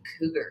like a bunch of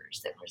cougars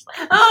that was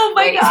like, oh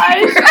my gosh.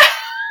 That's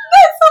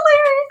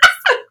hilarious.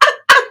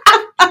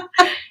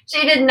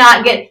 She did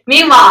not get.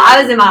 Meanwhile,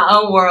 I was in my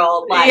own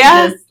world, like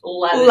just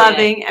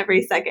loving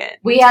every second.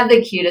 We have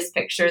the cutest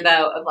picture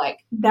though of like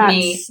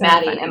me, so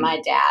Maddie, funny. And my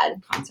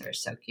dad. Concert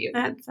is so cute.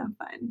 That's so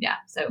fun. Yeah.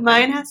 So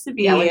mine has to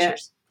be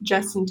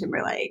Justin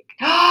Timberlake.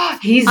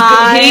 He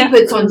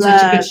puts on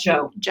such a good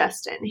show.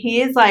 Justin,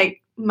 he is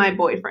like my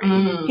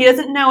boyfriend. He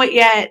doesn't know it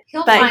yet,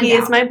 but he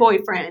is my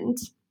boyfriend.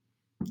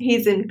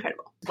 He's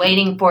incredible.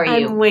 Waiting for you.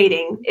 I'm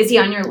waiting. Is he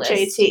on your list?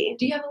 JT.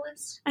 Do you have a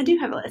list? I do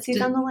have a list.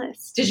 He's on the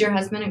list. Does your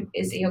husband,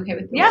 is he okay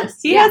with the list?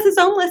 He has his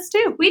own list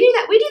too. We do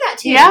that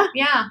too. Yeah.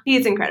 Yeah.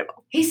 He's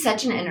incredible. He's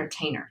such an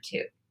entertainer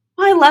too.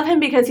 Well, I love him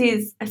because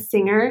he's a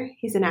singer.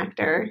 He's an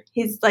actor.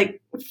 He's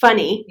like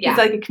funny. Yeah. He's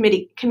like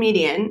a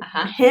comedian.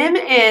 Him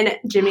and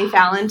Jimmy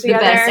Fallon together.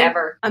 The best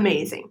ever.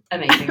 Amazing.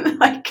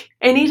 Like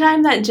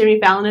anytime that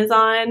Jimmy Fallon is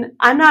on,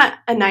 I'm not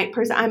a night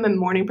person. I'm a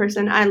morning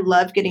person. I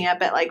love getting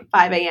up at like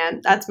 5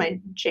 a.m. That's my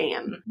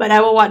jam. But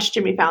I will watch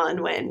Jimmy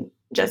Fallon when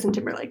Justin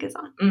Timberlake is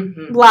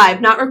on.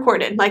 Live, not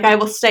recorded. Like I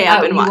will stay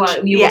up and watch.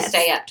 You will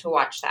stay up to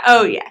watch that.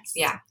 Oh, yes.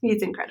 Yeah.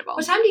 He's incredible.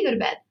 What time do you go to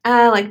bed?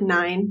 Like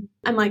 9.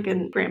 I'm like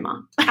a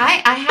grandma.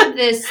 I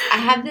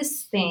have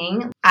this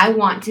thing. I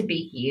want to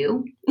be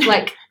you.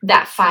 Like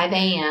that 5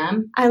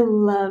 a.m. I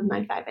love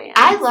my 5 a.m.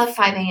 I love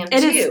 5 a.m. too.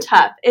 It is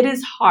tough. It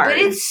is hard. But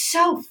it's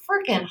so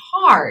freaking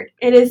hard.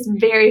 It is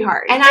very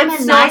hard. And I'm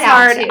a night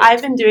owl too.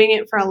 I've been doing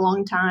it for a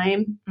long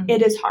time.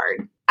 It is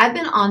hard. I've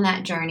been on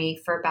that journey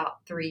for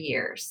about 3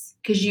 years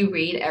because you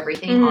read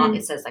everything on.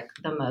 It says like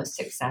the most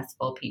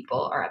successful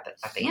people are up at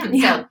 5 a.m.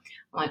 Yeah. So I'm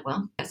like,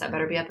 well, I guess I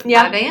better be up at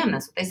 5 a.m.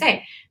 That's what they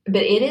say.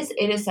 But it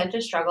is such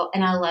a struggle.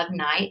 And I love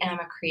night and I'm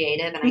a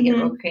creative and I get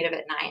real creative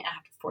at night. And I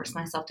have to force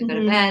myself to go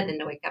to bed and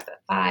to wake up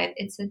at 5.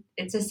 It's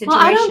a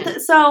situation. Well,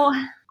 so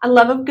I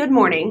love a good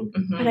morning,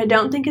 but I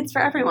don't think it's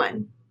for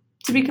everyone.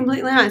 To be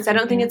completely honest, I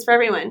don't think it's for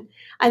everyone.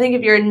 I think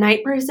if you're a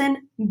night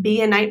person,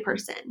 be a night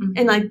person.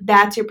 And like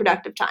that's your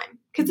productive time.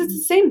 Because it's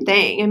the same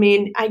thing. I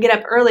mean, I get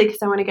up early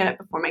because I want to get up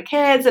before my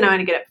kids and I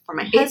want to get up before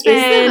my husband. It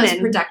is the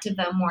most productive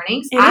though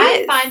mornings.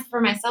 I find for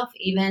myself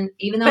even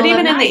though But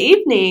even in the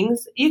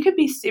evenings, you could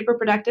be super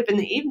productive in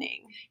the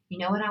evening. You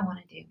know what I want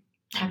to do?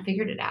 I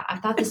figured it out. I've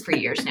thought this for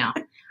years now.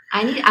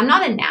 I'm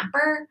not a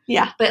napper.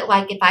 Yeah. But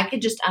like if I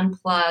could just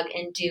unplug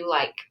and do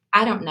like,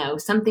 I don't know,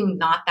 something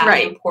not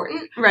that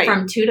important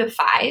from 2 to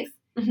 5.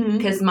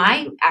 Because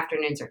my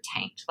afternoons are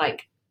tanked.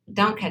 Like,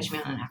 don't catch me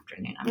on an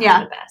afternoon. I'm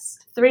not the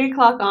best. 3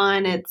 o'clock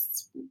on,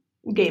 it's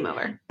game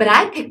over. But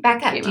I pick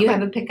back up. Do you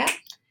have a pickup?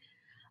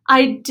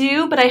 I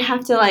do, but I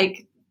have to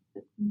like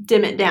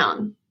dim it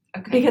down.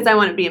 Okay. Because I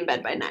want to be in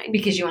bed by 9.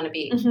 Because you want to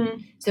be.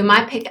 So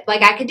my pickup,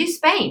 like I could do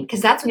Spain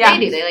because that's what they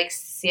do. They like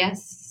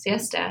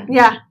siesta.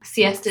 Yeah.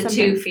 Siesta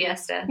to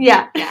fiesta.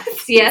 Yeah. Yeah.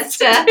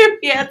 Siesta.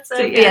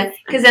 Fiesta. Yeah.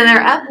 Because then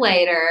they're up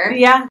later.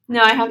 Yeah.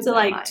 No, I have to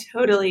like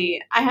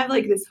totally, I have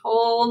like this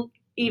whole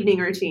evening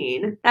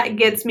routine that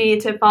gets me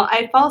to fall.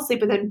 I fall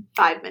asleep within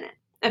 5 minutes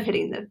of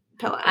hitting the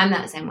pillow. I'm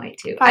that same way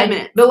too. 5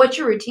 minutes. But what's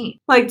your routine?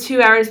 Like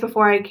 2 hours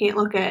before I can't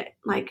look at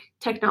like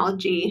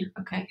technology.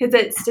 Okay. Because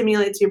it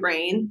stimulates your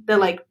brain. The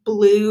like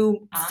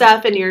blue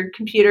stuff in your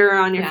computer or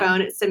on your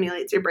phone, it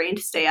stimulates your brain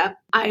to stay up.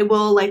 I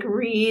will like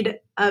read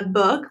a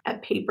book, a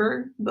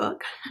paper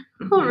book.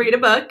 I'll read a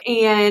book,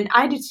 and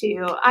I do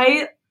too.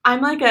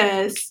 I'm like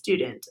a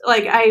student.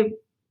 Like I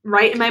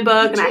write in my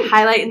book and I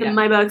highlight in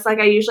my books. Like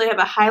I usually have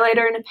a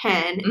highlighter and a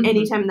pen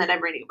anytime that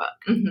I'm reading a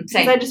book.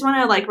 Because I just want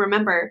to like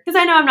remember. Because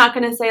I know I'm not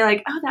going to say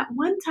like, oh, that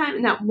one time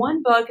in that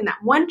one book in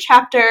that one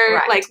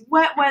chapter, like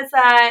what was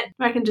that?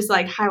 Or I can just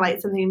like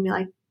highlight something and be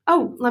like,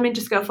 oh, let me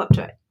just go flip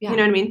to it. Yeah. You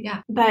know what I mean?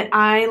 Yeah. But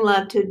I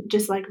love to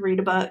just like read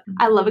a book.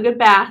 I love a good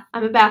bath.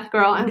 I'm a bath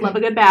girl. I love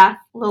a good bath.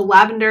 A little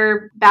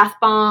lavender bath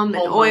bomb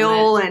and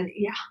oil and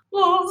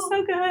oh,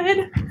 so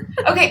good.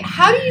 Okay,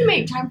 how do you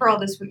make time for all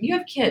this? You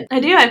have kids. I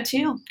do. I have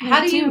 2.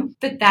 How do you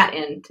fit that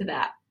into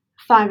that?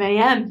 5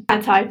 a.m.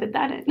 That's how I fit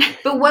that in.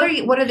 But what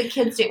are the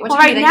kids doing? Well,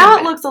 right now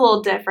it looks a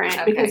little different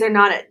because they're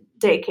not at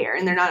daycare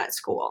and they're not at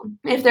school.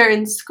 If they're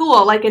in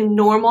school, like in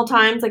normal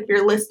times, like if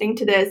you're listening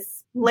to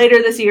this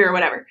later this year or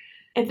whatever,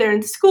 if they're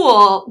in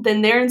school,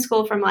 then they're in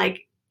school from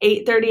like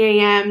 8:30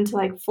 a.m. to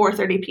like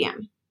 4:30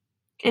 p.m.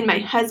 And my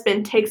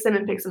husband takes them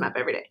and picks them up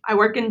every day. I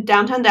work in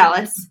downtown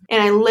Dallas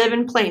and I live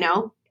in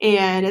Plano,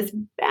 and it's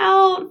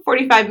about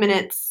 45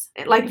 minutes.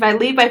 Like if I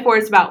leave by 4,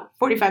 it's about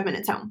 45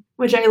 minutes home,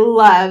 which I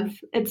love.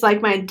 It's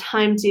like my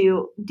time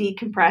to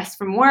decompress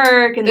from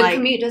work. And the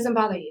commute doesn't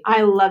bother you?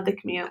 I love the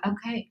commute.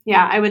 Okay.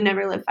 Yeah, I would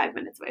never live 5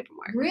 minutes away from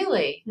work.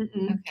 Really?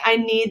 Okay. I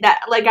need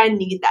that. Like I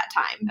need that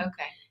time.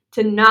 Okay.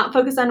 To not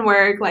focus on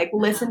work, like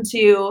listen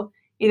to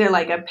either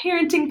like a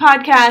parenting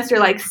podcast or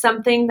like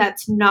something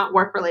that's not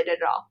work related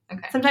at all.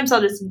 Okay. Sometimes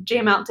I'll just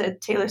jam out to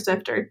Taylor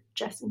Swift or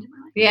Justin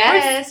Timberlake.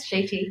 Yes,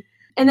 JT.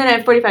 And then I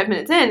have 45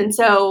 minutes in, and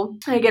so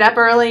I get up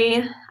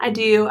early. I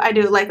do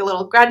like a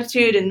little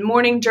gratitude and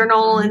morning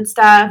journal and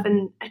stuff,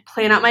 and I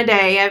plan out my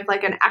day. I have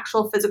like an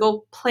actual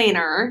physical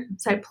planner,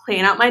 so I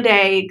plan out my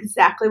day,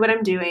 exactly what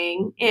I'm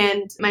doing.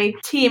 And my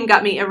team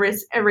got me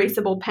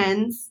erasable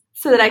pens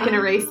so that I can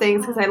erase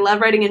things because I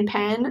love writing in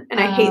pen and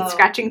I hate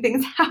scratching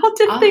things out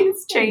if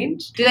things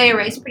change. Do they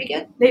erase pretty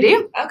good? They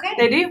do. Okay.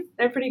 They do.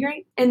 They're pretty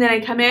great. And then I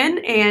come in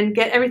and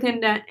get everything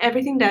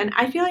done.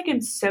 I feel like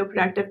I'm so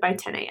productive by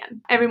 10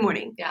 a.m. every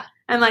morning. Yeah.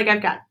 I'm like,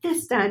 I've got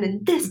this done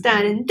and this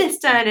done and this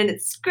done, and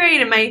it's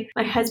great. And my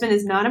husband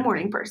is not a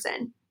morning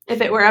person.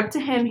 If it were up to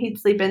him, he'd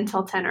sleep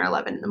until 10 or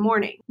 11 in the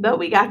morning. But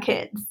we got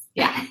kids.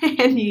 Yeah.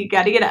 And you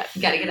got to get up.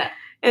 You got to get up.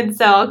 And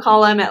so I'll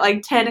call him at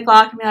like 10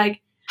 o'clock and be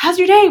like, how's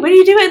your day? What are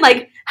you doing?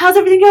 Like, how's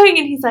everything going?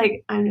 And he's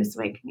like, I'm just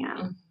waking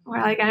up. Or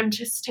like, I'm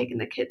just taking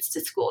the kids to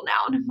school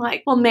now. And I'm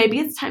like, well, maybe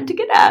it's time to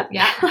get up.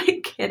 Yeah.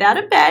 Like, get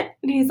out of bed.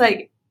 And he's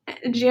like,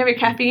 did you have your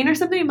caffeine or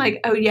something? I'm like,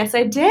 oh, yes,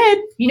 I did.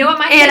 You know what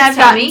my kids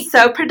tell me?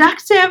 So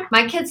productive.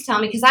 My kids tell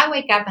me, because I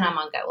wake up and I'm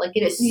on go. Like,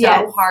 it is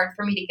so hard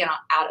for me to get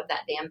out of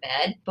that damn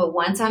bed. But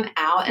once I'm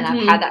out and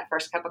I've had that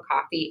first cup of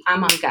coffee,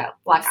 I'm on go.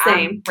 Like,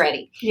 I'm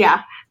ready.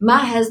 Yeah. My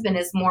husband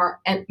is more,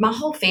 and my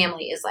whole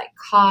family is like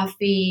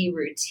coffee,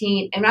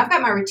 routine. And I've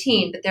got my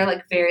routine, but they're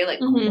like very like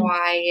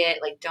quiet.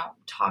 Like, don't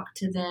talk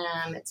to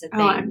them. It's a thing.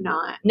 Oh, I'm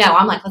not. No,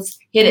 I'm like, let's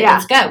hit it. Yeah.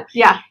 Let's go.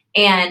 Yeah.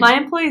 And my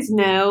employees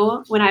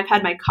know when I've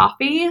had my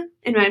coffee and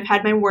when I've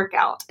had my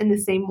workout in the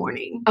same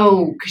morning.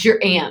 Oh, because you're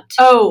amped.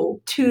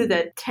 Oh, to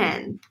the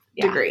 10th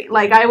degree.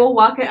 Like I will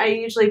walk it. I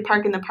usually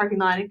park in the parking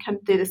lot and come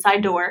through the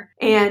side door,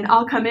 and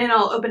I'll come in,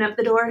 I'll open up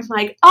the door. I'm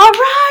like, all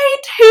right,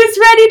 who's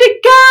ready to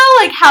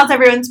go? Like, how's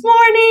everyone's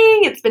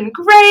morning? It's been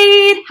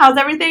great. How's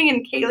everything?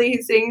 And Kaylee,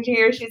 who's sitting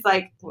here, she's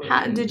like,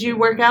 did you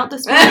work out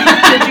this morning?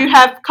 Did you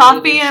have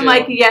coffee? And I'm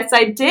like, yes,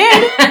 I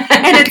did.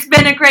 And it's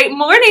been a great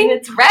morning.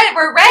 It's ready.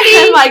 We're ready.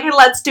 I'm like,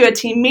 let's do a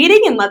team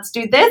meeting and let's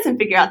do this and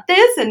figure out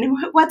this and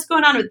what's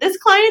going on with this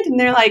client. And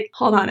they're like,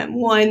 hold on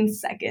 1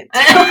 second.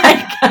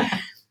 Like,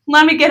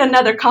 let me get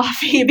another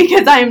coffee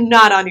because I am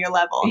not on your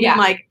level. Yeah. I'm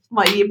like,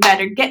 well, you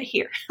better get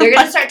here. They're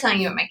going to start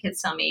telling you what my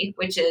kids tell me,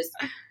 which is,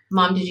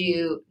 Mom, did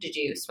you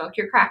smoke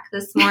your crack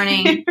this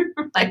morning?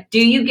 Like,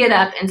 do you get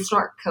up and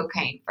snort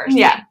cocaine first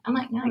thing? I'm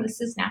like, no, this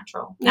is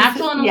natural.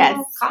 Natural and a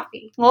little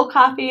coffee. A little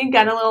coffee,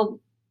 got a little,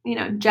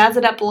 jazz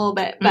it up a little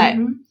bit. But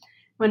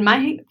when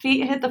my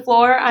feet hit the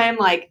floor, I am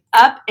like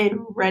up and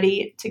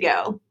ready to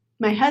go.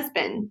 My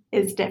husband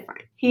is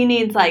different. He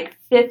needs like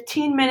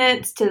 15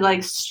 minutes to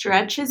like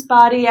stretch his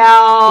body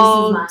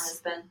out. This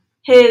is my husband.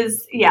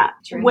 His,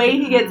 way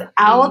he gets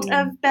out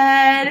of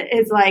bed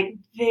is like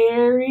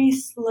very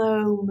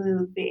slow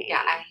moving.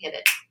 Yeah, I hit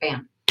it.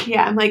 Bam.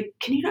 Yeah, I'm like,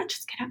 can you not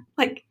just get up?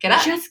 Like, get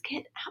up. Just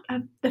get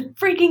out of the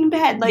freaking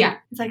bed. Like,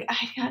 it's like, I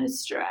gotta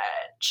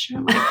stretch.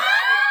 I'm like,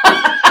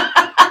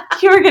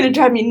 you were going to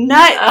drive me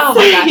nuts. Oh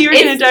my gosh. You were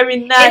going to drive me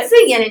nuts. It's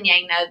the yin and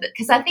yang, though,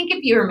 because I think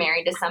if you were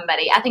married to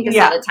somebody, I think it's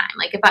all the time.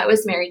 Like, if I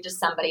was married to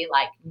somebody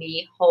like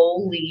me,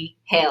 holy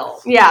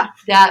hell. Yeah.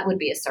 That would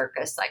be a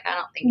circus. Like, I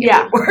don't think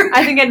it would work.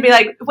 I think I'd be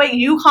like, wait,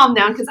 you calm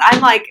down, because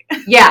I'm like.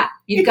 Yeah.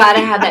 You've got to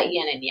have that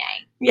yin and yang.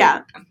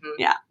 Yeah.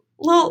 Yeah.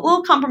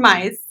 Little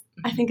compromise.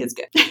 I think it's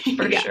good.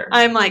 For sure.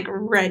 I'm like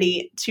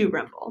ready to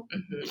rumble.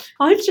 Mm-hmm.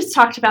 Well, we've just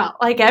talked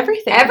about like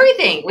everything.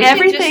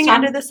 Everything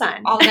under the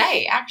sun. All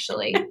day,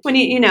 actually. when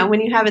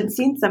you haven't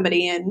seen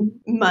somebody in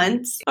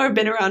months or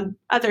been around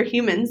other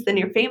humans than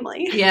your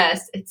family.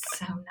 Yes, it's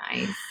so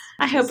nice.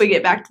 I hope we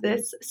get back to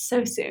this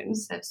so soon.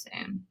 So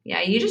soon.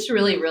 Yeah, you just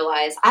really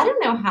realize, I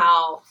don't know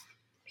how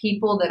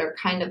people that are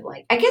kind of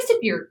like, I guess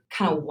if you're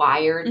kind of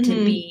wired mm-hmm.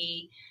 to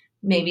be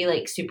maybe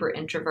like super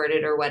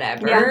introverted or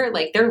whatever,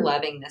 like they're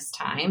loving this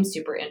time,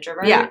 super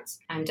introverts. Yeah.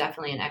 I'm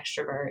definitely an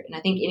extrovert. And I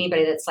think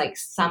anybody that's like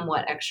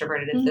somewhat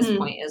extroverted at mm-hmm. this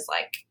point is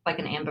like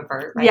an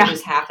ambivert, right? Yeah.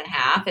 Who's half and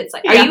half. It's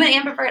like, are you an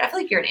ambivert? I feel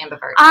like you're an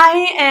ambivert.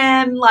 I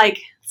am like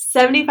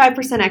 75%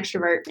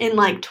 extrovert and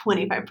like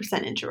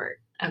 25% introvert.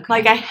 Okay.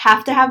 Like I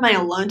have to have my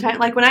alone time.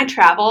 Like when I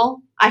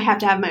travel, I have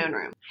to have my own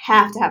room.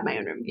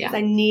 Yeah. I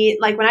need,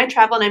 like when I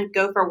travel and I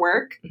go for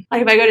work,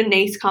 like if I go to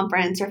NACE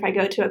conference or if I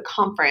go to a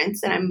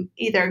conference and I'm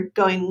either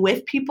going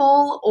with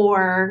people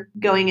or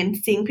going and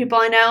seeing people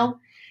I know,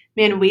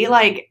 man,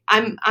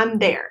 I'm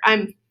there.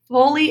 I'm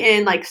fully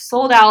in, like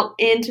sold out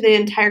into the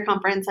entire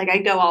conference. Like I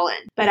go all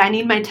in, but I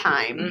need my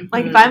time. Mm-hmm.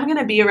 Like if I'm going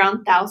to be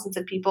around thousands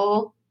of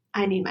people,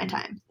 I need my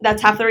time.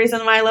 That's half the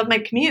reason why I love my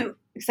commute.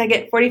 Because I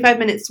get 45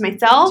 minutes to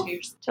myself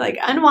to like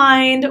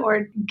unwind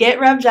or get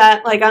revved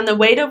up. Like on the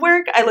way to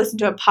work, I listen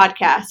to a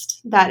podcast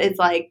that is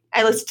like,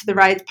 I listen to the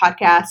Rides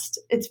podcast.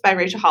 It's by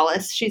Rachel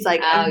Hollis. She's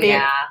like,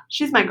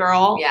 she's my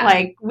girl. Yeah.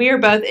 Like we're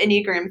both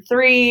Enneagram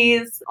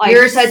 3s. Like,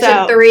 you're such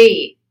a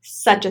 3.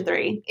 Such a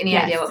 3. Any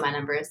idea what my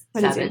number is?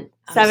 What 7. Is it?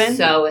 7?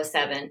 So a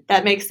 7.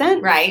 That makes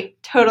sense. Right.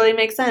 Totally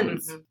makes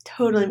sense. Mm-hmm.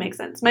 Totally makes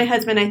sense. My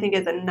husband, I think,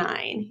 is a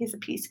 9. He's a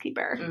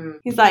peacekeeper. Mm-hmm.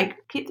 He's like,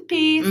 keep the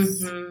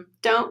peace. Mm-hmm.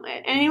 Don't,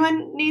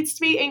 anyone needs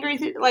to be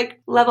angry,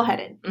 like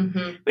level-headed,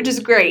 mm-hmm. which is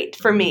great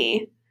for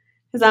me.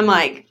 Because I'm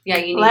like, yeah,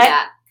 you need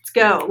that.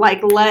 Go.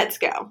 Like, let's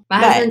go. My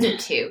husband's a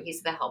 2.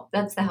 He's the help.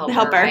 That's the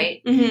helper,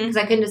 right? Because mm-hmm.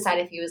 I couldn't decide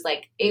if he was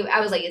like, I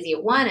was like, is he a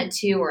 1, a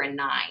 2, or a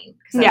 9?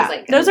 Yeah. I was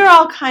like, those are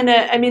all kind of,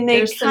 I mean,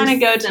 they kind of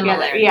go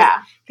together.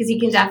 Yeah. Because he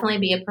can definitely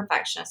be a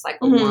perfectionist, like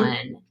a mm-hmm.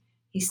 1.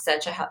 He's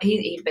such a but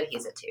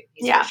he's a 2.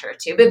 He's for sure a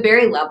 2, but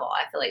very level.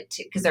 I feel like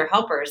 2 because they're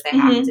helpers. They mm-hmm.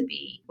 have to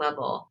be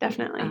level.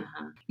 Definitely.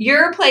 Uh-huh.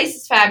 Your place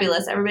is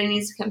fabulous. Everybody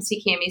needs to come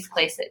see Cammie's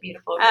place at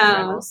Beautiful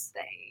Rentals.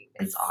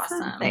 It's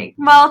awesome.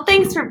 Well,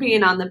 thanks for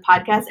being on the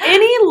podcast.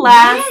 Any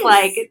last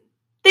like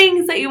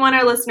things that you want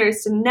our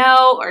listeners to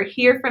know or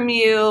hear from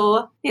you?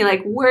 You know,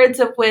 like words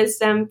of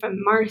wisdom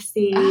from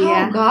Marsi.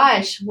 Oh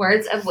gosh,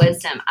 words of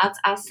wisdom.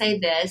 I'll say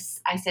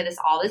this. I say this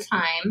all the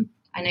time.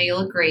 I know you'll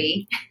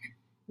agree.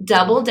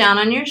 Double down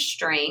on your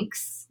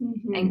strengths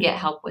mm-hmm. and get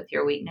help with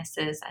your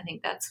weaknesses. I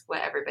think that's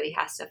what everybody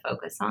has to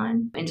focus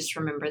on. And just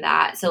remember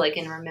that. So like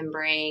in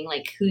remembering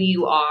like who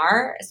you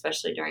are,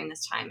 especially during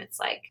this time, it's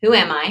like, who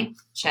am I?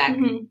 Check.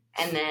 Mm-hmm.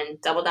 And then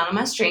double down on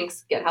my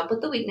strengths, get help with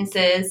the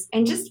weaknesses,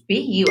 and just be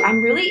you.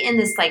 I'm really in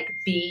this like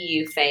be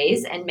you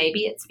phase. And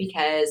maybe it's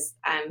because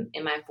I'm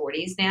in my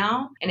 40s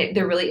now. And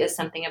there really is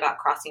something about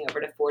crossing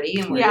over to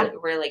 40 and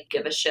we're like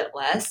give a shit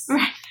less.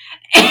 Right.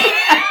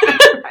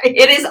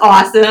 It is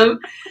awesome.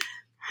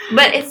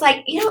 But it's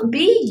like,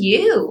 be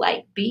you.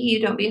 Like, be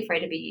you. Don't be afraid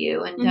to be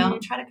you. And mm-hmm.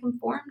 don't try to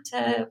conform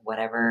to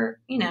whatever,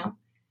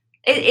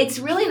 It's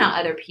really not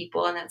other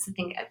people. And that's the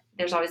thing.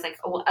 There's always like,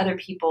 oh, well, other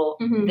people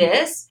mm-hmm.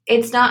 this.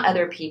 It's not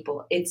other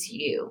people. It's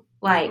you.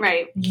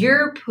 Like,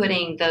 you're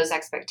putting those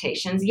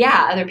expectations.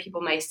 Yeah, other people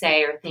may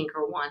say or think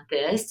or want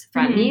this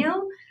from mm-hmm.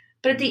 you.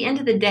 But at the end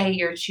of the day,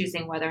 you're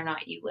choosing whether or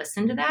not you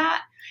listen to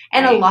that.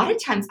 And a lot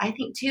of times, I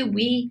think, too,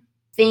 we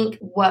think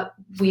what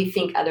we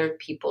think other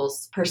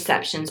people's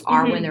perceptions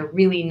are mm-hmm. when they're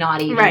really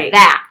not even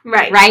that.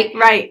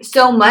 Right.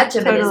 So much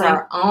of it is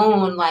our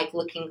own, like,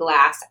 looking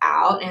glass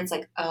out. And it's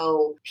like,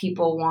 oh,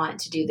 people want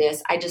to do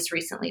this. I just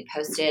recently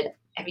posted,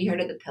 have you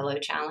heard of the pillow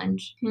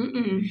challenge?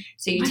 Mm-mm.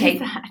 So you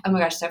take, oh my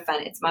gosh, so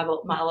fun. It's my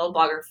little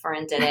blogger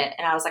friend did it.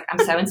 And I was like,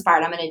 I'm so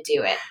inspired. I'm going to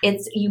do it.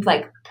 It's, you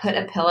like put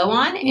a pillow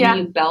on and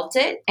you belt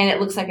it and it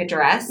looks like a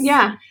dress.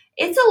 Yeah.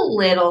 It's a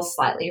little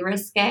slightly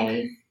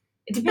risque.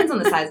 It depends on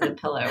the size of the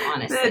pillow,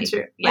 honestly. That's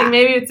true. Yeah. Like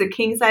maybe it's a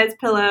king size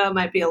pillow, it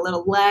might be a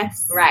little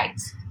less. Right.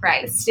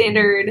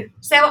 Standard.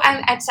 So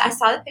I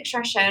saw the picture.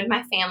 I showed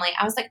my family.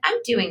 I was like, I'm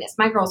doing this.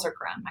 My girls are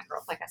grown. My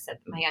girls, like I said,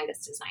 my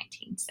youngest is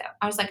 19. So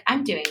I was like,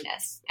 I'm doing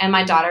this. And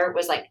my daughter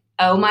was like,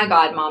 oh my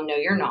God, Mom, no,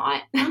 you're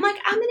not. And I'm like,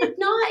 I'm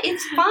not.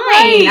 It's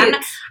fine.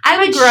 Right.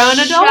 I'm a grown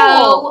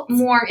adult.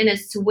 More in a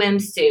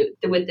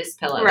swimsuit with this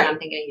pillow that I'm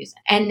thinking of using.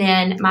 And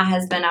then my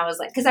husband, I was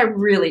like, because I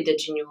really did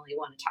genuinely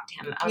want to talk to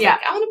him. I was like,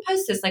 I want to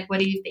post this. Like, what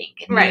do you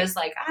think? And he was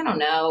like, I don't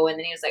know. And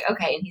then he was like,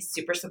 okay. And he's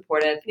super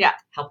supportive. Yeah.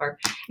 Helper.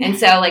 And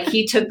so like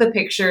he took the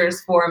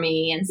pictures for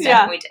me and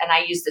stuff. Yeah. And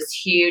I used this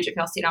huge, if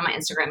y'all see it on my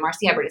Instagram,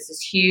 Marsi Hubbard, it's this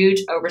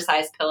huge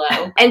oversized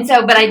pillow. And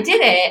so, but I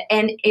did it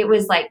and it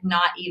was like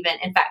not even,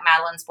 in fact,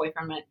 Madeline's boyfriend,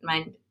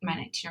 my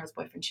 19-year-old's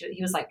boyfriend,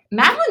 he was like,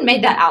 Madeline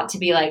made that out to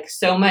be like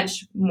so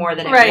much more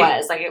than it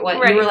was. Like it was,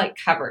 you were like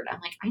covered. I'm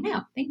like, I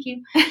know, thank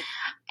you.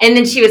 And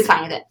then she was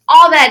fine with it.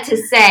 All that to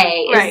say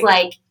is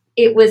like,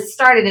 it was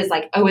started as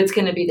like, oh, it's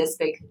going to be this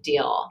big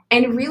deal.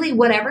 And really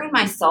whatever in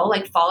my soul,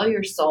 like follow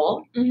your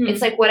soul. Mm-hmm.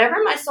 It's like whatever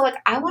in my soul, like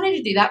I wanted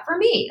to do that for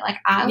me. Like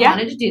I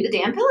wanted to do the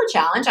damn pillow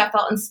challenge. I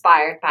felt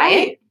inspired by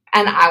it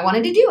and I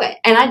wanted to do it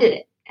and I did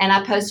it. And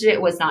I posted it.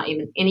 It was not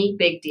even any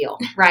big deal,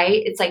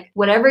 right? It's like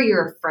whatever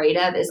you're afraid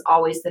of is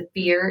always the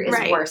fear is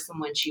worse than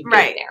once you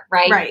get there,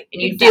 right? Right.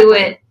 And you do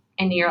it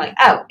and you're like,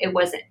 oh, it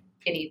wasn't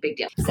any big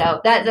deal.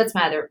 So that's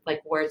my other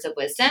like words of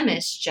wisdom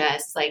is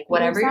just like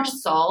whatever your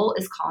soul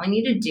is calling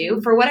you to do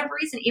for whatever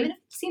reason, even if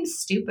it seems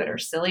stupid or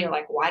silly or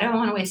like, why do I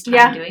want to waste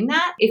time doing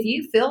that? If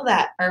you feel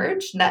that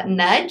urge, that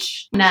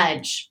nudge,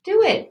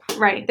 do it.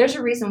 Right. There's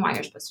a reason why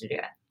you're supposed to do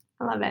it.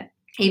 I love it.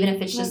 Even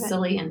if it's just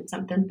silly and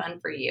something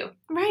fun for you.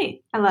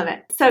 Right. I love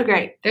it. So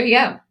great. There you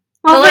go.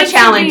 Well, pillow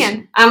challenge.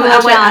 I'm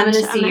going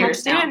to see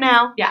yours now. Do it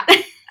now. Yeah.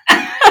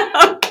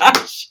 Oh,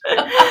 gosh.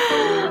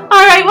 All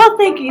right. Well,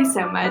 thank you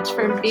so much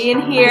for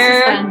being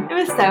here. It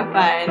was so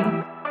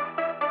fun.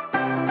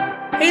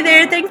 Hey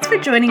there. Thanks for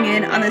joining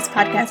in on this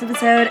podcast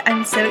episode.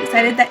 I'm so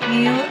excited that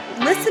you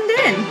listened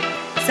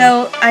in.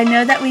 So I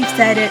know that we've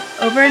said it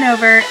over and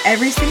over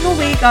every single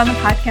week on the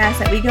podcast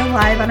that we go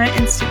live on our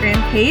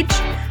Instagram page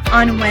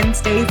on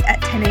Wednesdays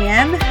at 10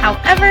 a.m.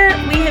 However,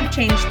 we have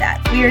changed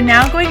that. We are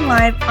now going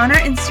live on our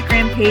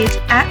Instagram page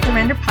at The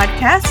Render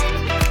Podcast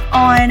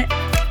on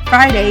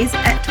Fridays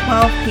at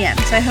 12 p.m.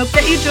 So I hope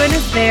that you join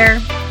us there.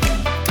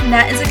 And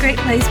that is a great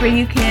place where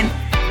you can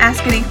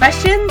ask any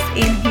questions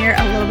and hear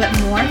a little bit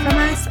more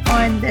from us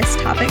on this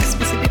topic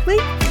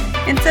specifically.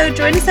 And so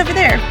join us over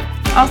there.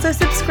 Also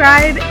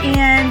subscribe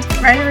and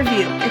write a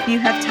review if you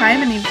have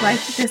time and you've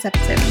liked this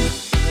episode.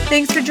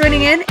 Thanks for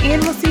joining in,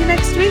 and we'll see you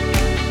next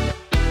week.